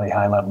extraordinarily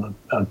high level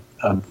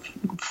of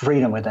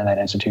freedom within that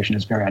institution.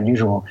 It's very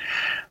unusual.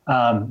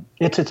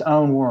 It's its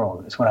own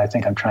world. It's what I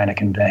think I'm trying to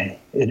convey.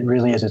 It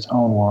really is its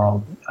own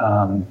world.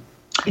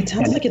 It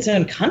sounds like its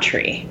own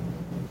country.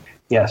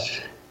 Yes.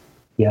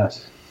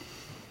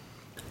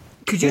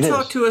 Could you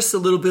talk to us a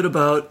little bit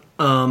about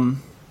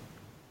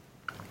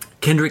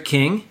Kendrick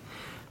King?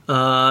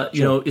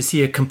 Sure. Is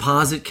he a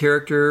composite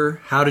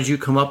character? How did you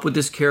come up with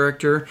this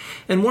character?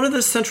 And one of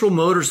the central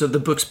motors of the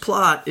book's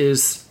plot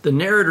is the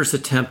narrator's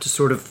attempt to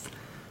sort of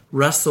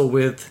wrestle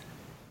with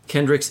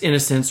Kendrick's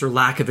innocence or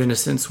lack of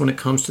innocence when it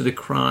comes to the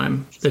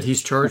crime that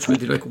he's charged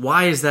with. Like,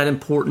 why is that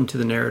important to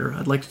the narrator?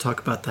 I'd like to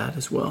talk about that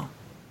as well.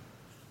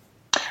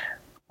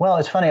 Well,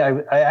 it's funny.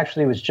 I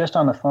actually was just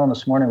on the phone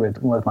this morning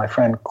with my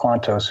friend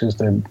Quantos, who's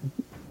the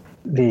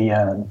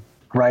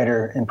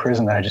writer in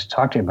prison that I just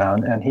talked to you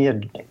about, and he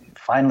had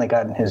finally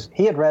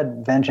he had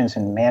read Vengeance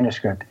in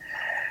manuscript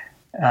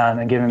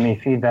and given me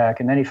feedback,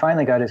 and then he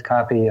finally got his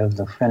copy of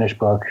the finished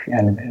book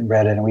and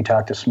read it, and we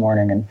talked this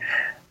morning,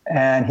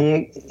 and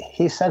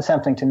he said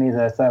something to me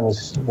that I thought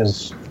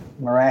was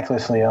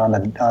miraculously on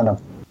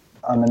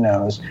the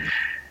nose,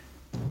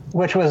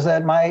 which was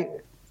that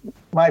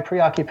my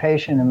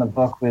preoccupation in the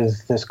book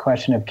with this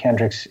question of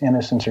Kendrick's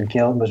innocence or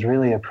guilt was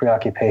really a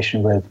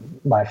preoccupation with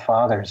my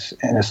father's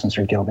innocence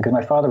or guilt, because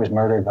my father was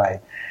murdered by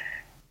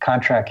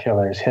contract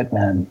killers,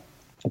 hitmen.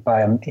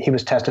 He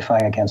was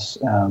testifying against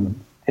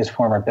his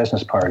former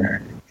business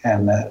partner,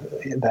 and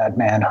that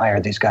man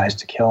hired these guys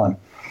to kill him.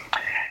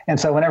 And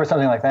so whenever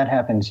something like that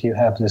happens, you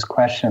have this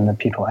question that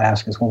people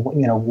ask is,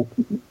 well,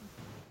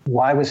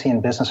 why was he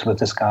in business with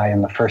this guy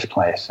in the first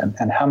place?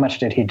 And how much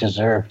did he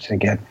deserve to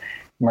get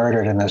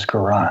murdered in this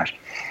garage?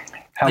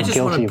 I just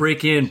want to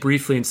break in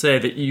briefly and say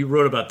that you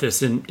wrote about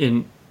this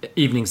in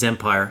Evening's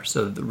Empire,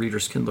 so that the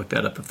readers can look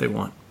that up if they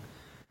want.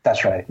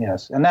 That's right,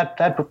 yes. And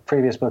that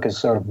previous book is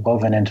sort of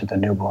woven into the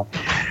new book.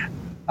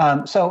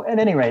 So at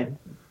any rate,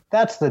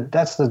 that's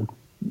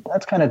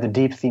kind of the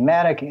deep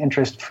thematic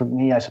interest for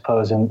me, I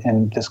suppose,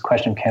 in this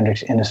question of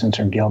Kendrick's innocence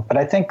or guilt. But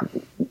I think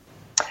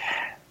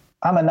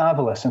I'm a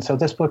novelist, and so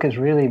this book is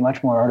really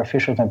much more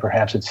artificial than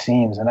perhaps it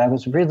seems. And I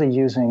was really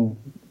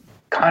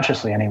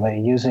consciously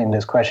anyway, using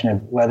this question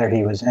of whether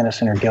he was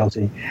innocent or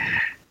guilty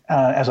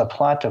as a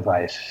plot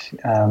device,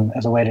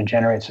 as a way to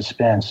generate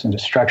suspense and to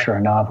structure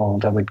a novel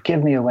that would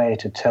give me a way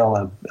to tell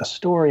a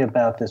story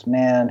about this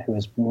man who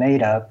is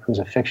made up, who's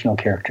a fictional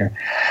character,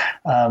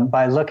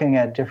 by looking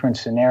at different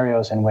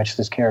scenarios in which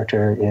this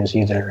character is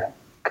either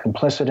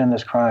complicit in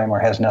this crime or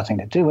has nothing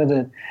to do with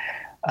it,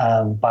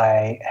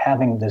 by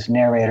having this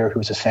narrator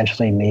who's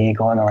essentially me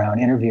going around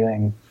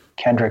interviewing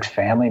Kendrick's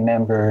family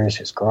members,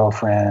 his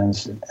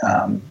girlfriends,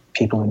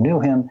 people who knew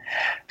him,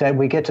 that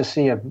we get to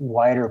see a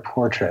wider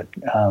portrait,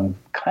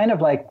 kind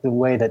of like the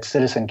way that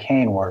Citizen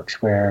Kane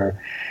works,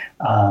 where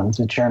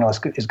the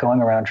journalist is going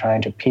around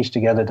trying to piece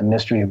together the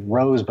mystery of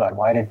Rosebud.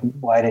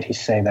 Why did he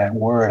say that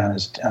word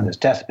on his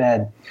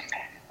deathbed?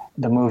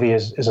 The movie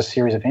is a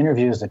series of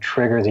interviews that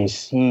trigger these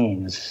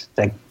scenes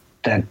that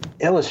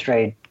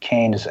illustrate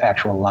Kane's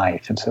actual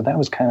life. And so that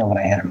was kind of what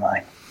I had in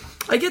mind.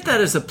 I get that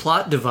as a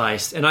plot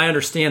device, and I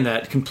understand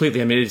that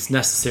completely. I mean, it's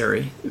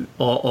necessary.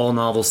 All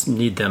novels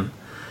need them.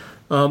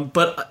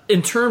 But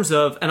in terms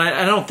of, and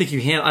I don't think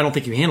you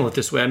handle it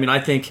this way. I mean, I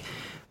think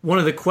one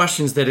of the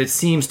questions that it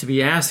seems to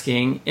be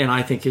asking, and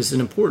I think is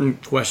an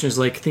important question, is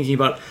like thinking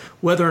about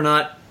whether or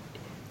not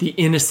the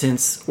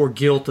innocence or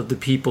guilt of the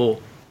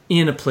people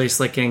in a place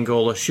like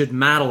Angola should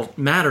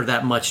matter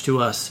that much to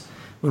us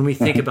when we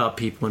think about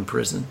people in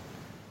prison.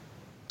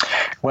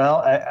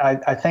 Well,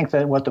 I think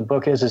that what the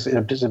book is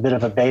a bit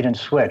of a bait and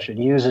switch. It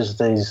uses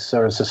these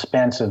sort of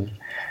suspense of,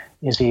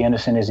 is he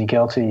innocent, is he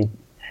guilty,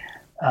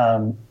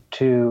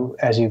 to,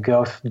 as you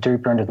go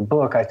deeper into the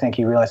book, I think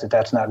you realize that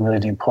that's not really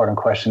the important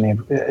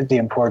question. The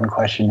important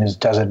question is,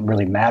 does it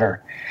really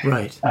matter?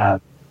 Right.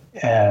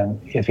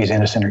 If he's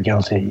innocent or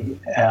guilty.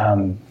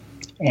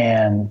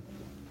 And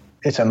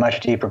it's a much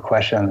deeper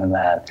question than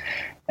that.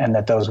 And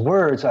that those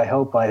words, I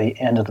hope by the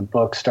end of the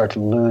book, start to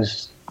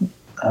lose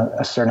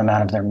a certain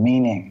amount of their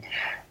meaning.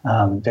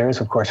 There is,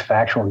 of course,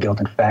 factual guilt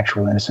and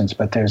factual innocence,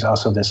 but there's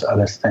also this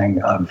other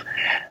thing of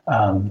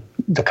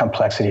the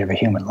complexity of a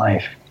human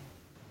life.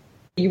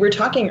 You were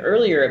talking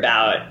earlier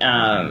about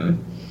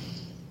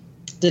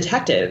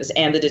detectives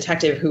and the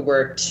detective who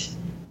worked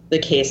the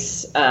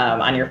case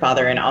on your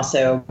father, and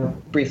also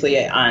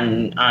briefly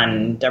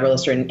on Deborah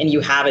Lister, and you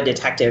have a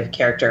detective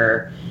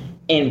character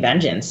in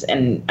Vengeance.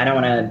 And I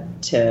don't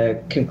want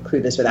to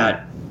conclude this without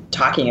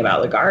talking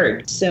about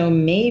Lagarde. So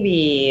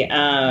maybe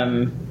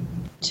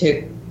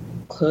to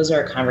close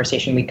our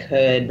conversation, we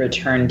could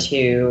return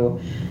to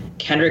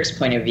Kendrick's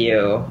point of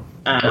view,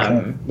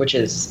 which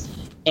is,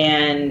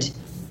 and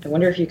I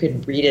wonder if you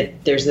could read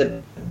it. There's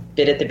a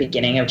bit at the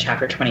beginning of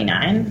chapter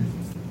 29.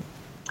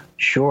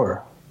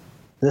 Sure.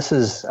 This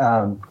is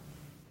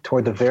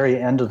toward the very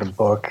end of the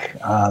book.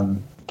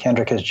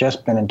 Kendrick has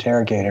just been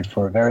interrogated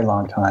for a very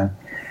long time.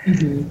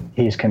 Mm-hmm.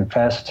 He's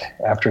confessed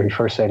after he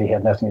first said he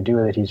had nothing to do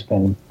with it. He's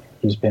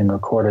been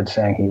recorded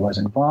saying he was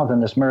involved in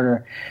this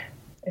murder.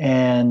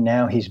 And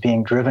now he's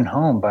being driven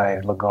home by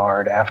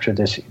Lagarde after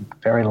this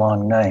very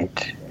long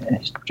night.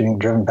 He's being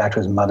driven back to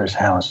his mother's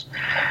house.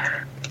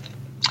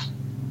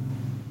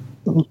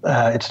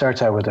 It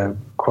starts out with a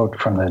quote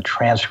from the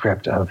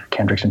transcript of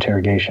Kendrick's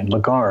interrogation.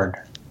 Lagarde,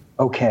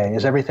 okay,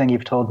 is everything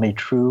you've told me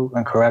true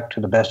and correct to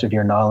the best of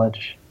your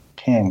knowledge?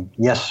 King,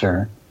 yes,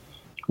 sir.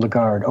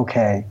 Lagarde,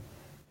 okay.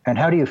 And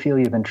how do you feel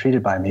you've been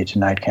treated by me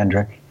tonight,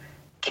 Kendrick?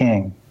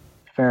 King,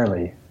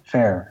 fairly,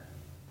 fair.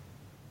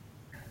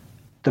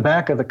 The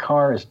back of the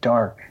car is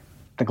dark.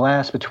 The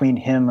glass between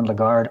him and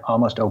Lagarde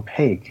almost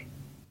opaque.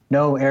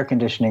 No air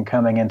conditioning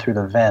coming in through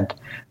the vent.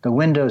 The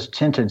windows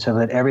tinted so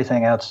that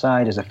everything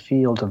outside is a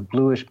field of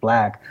bluish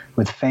black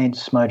with faint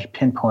smudged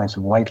pinpoints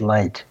of white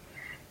light.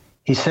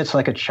 He sits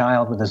like a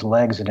child with his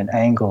legs at an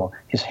angle,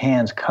 his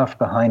hands cuffed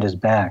behind his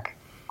back.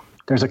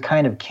 There's a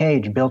kind of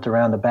cage built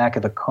around the back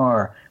of the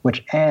car,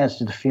 which adds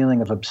to the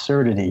feeling of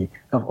absurdity,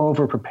 of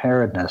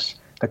over-preparedness,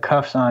 the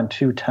cuffs on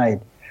too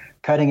tight,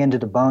 cutting into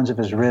the bones of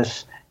his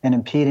wrists and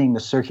impeding the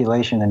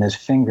circulation in his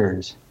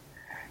fingers.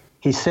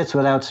 He sits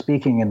without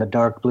speaking in the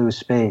dark blue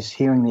space,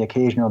 hearing the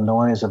occasional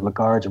noise of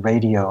Lagarde's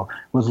radio,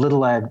 with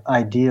little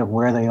idea of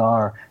where they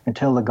are,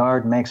 until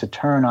Lagarde makes a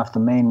turn off the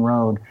main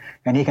road,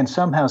 and he can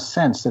somehow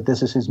sense that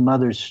this is his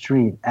mother's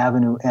street,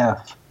 Avenue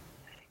F.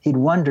 He'd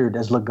wondered,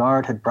 as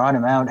Lagarde had brought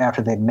him out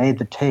after they'd made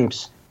the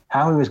tapes,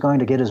 how he was going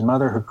to get his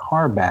mother her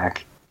car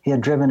back. He had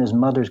driven his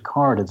mother's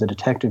car to the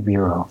detective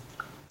bureau.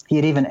 He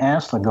had even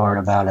asked Lagarde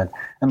about it,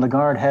 and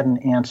Lagarde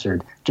hadn't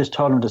answered, just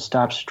told him to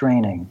stop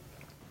straining.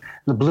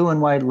 The blue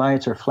and white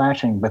lights are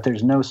flashing, but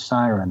there's no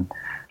siren.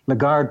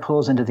 Lagarde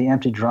pulls into the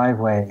empty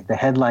driveway, the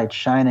headlights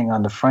shining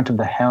on the front of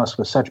the house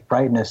with such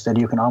brightness that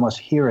you can almost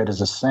hear it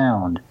as a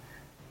sound.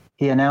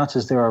 He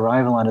announces their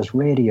arrival on his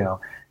radio,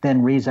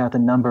 then reads out the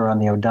number on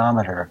the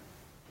odometer.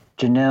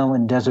 Janelle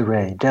and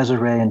Desiree,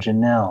 Desiree and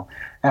Janelle.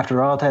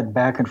 After all that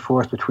back and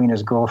forth between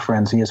his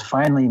girlfriends, he has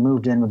finally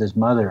moved in with his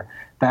mother,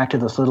 back to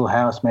this little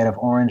house made of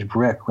orange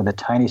brick with a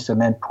tiny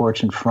cement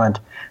porch in front,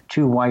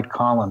 2 white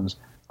columns,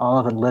 all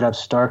of it lit up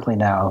starkly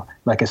now,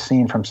 like a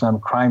scene from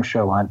some crime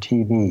show on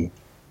TV.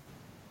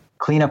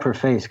 Clean up her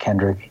face,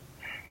 Kendrick.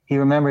 He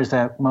remembers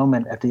that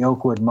moment at the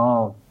Oakwood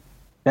Mall,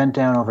 bent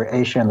down over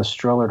Aisha in the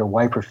stroller to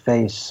wipe her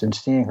face, and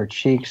seeing her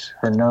cheeks,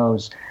 her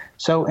nose,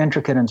 so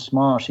intricate and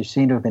small she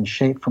seemed to have been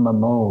shaped from a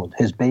mold,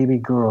 his baby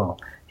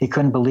girl. He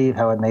couldn't believe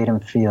how it made him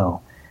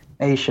feel.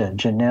 Aisha,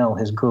 Janelle,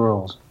 his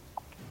girls.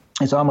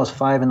 It's almost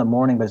 5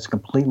 a.m, but it's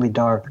completely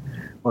dark.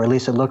 or at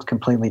least it looks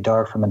completely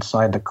dark from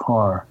inside the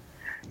car.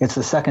 It's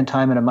the second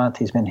time in a month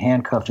he's been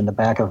handcuffed in the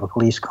back of a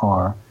police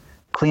car.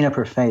 Clean up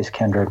her face,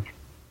 Kendrick.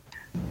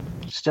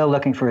 Still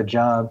looking for a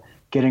job,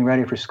 getting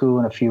ready for school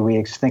in a few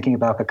weeks, thinking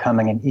about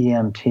becoming an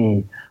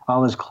EMT,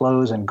 all his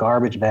clothes and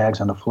garbage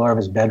bags on the floor of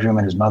his bedroom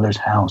in his mother's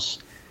house.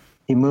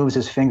 He moves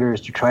his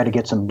fingers to try to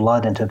get some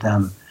blood into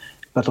them,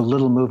 but the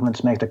little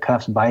movements make the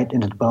cuffs bite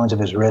into the bones of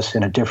his wrists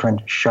in a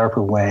different,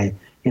 sharper way,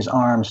 his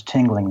arms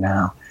tingling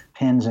now,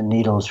 pins and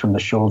needles from the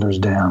shoulders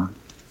down.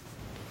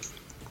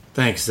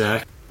 Thanks,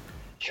 Zach.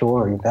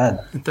 Sure, you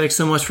bet. And thanks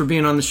so much for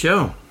being on the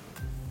show.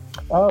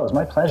 Oh, it was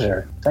my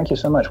pleasure. Thank you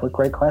so much. What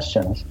great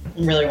questions.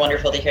 Really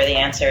wonderful to hear the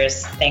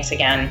answers. Thanks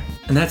again.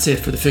 And that's it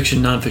for the Fiction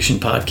Nonfiction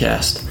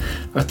podcast.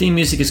 Our theme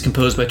music is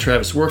composed by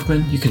Travis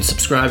Workman. You can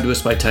subscribe to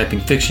us by typing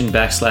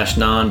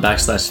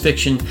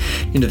fiction/non/fiction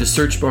into the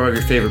search bar of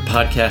your favorite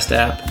podcast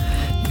app.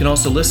 You can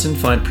also listen,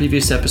 find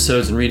previous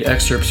episodes, and read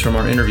excerpts from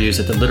our interviews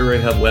at the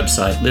Literary Hub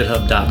website,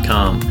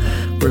 lithub.com,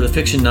 where the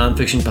Fiction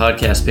Nonfiction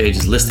podcast page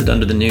is listed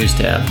under the News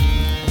tab.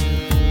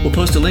 We'll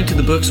post a link to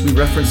the books we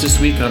referenced this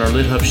week on our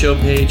LitHub show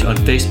page, on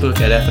Facebook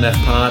at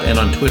FNFPod, and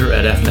on Twitter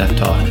at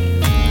FNFTalk.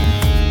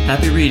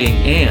 Happy reading,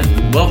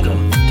 and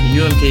welcome to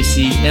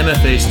UMKC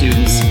MFA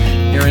students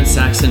Aaron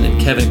Saxon and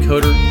Kevin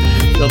Coder.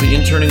 They'll be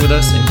interning with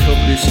us and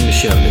co-producing the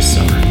show this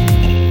summer.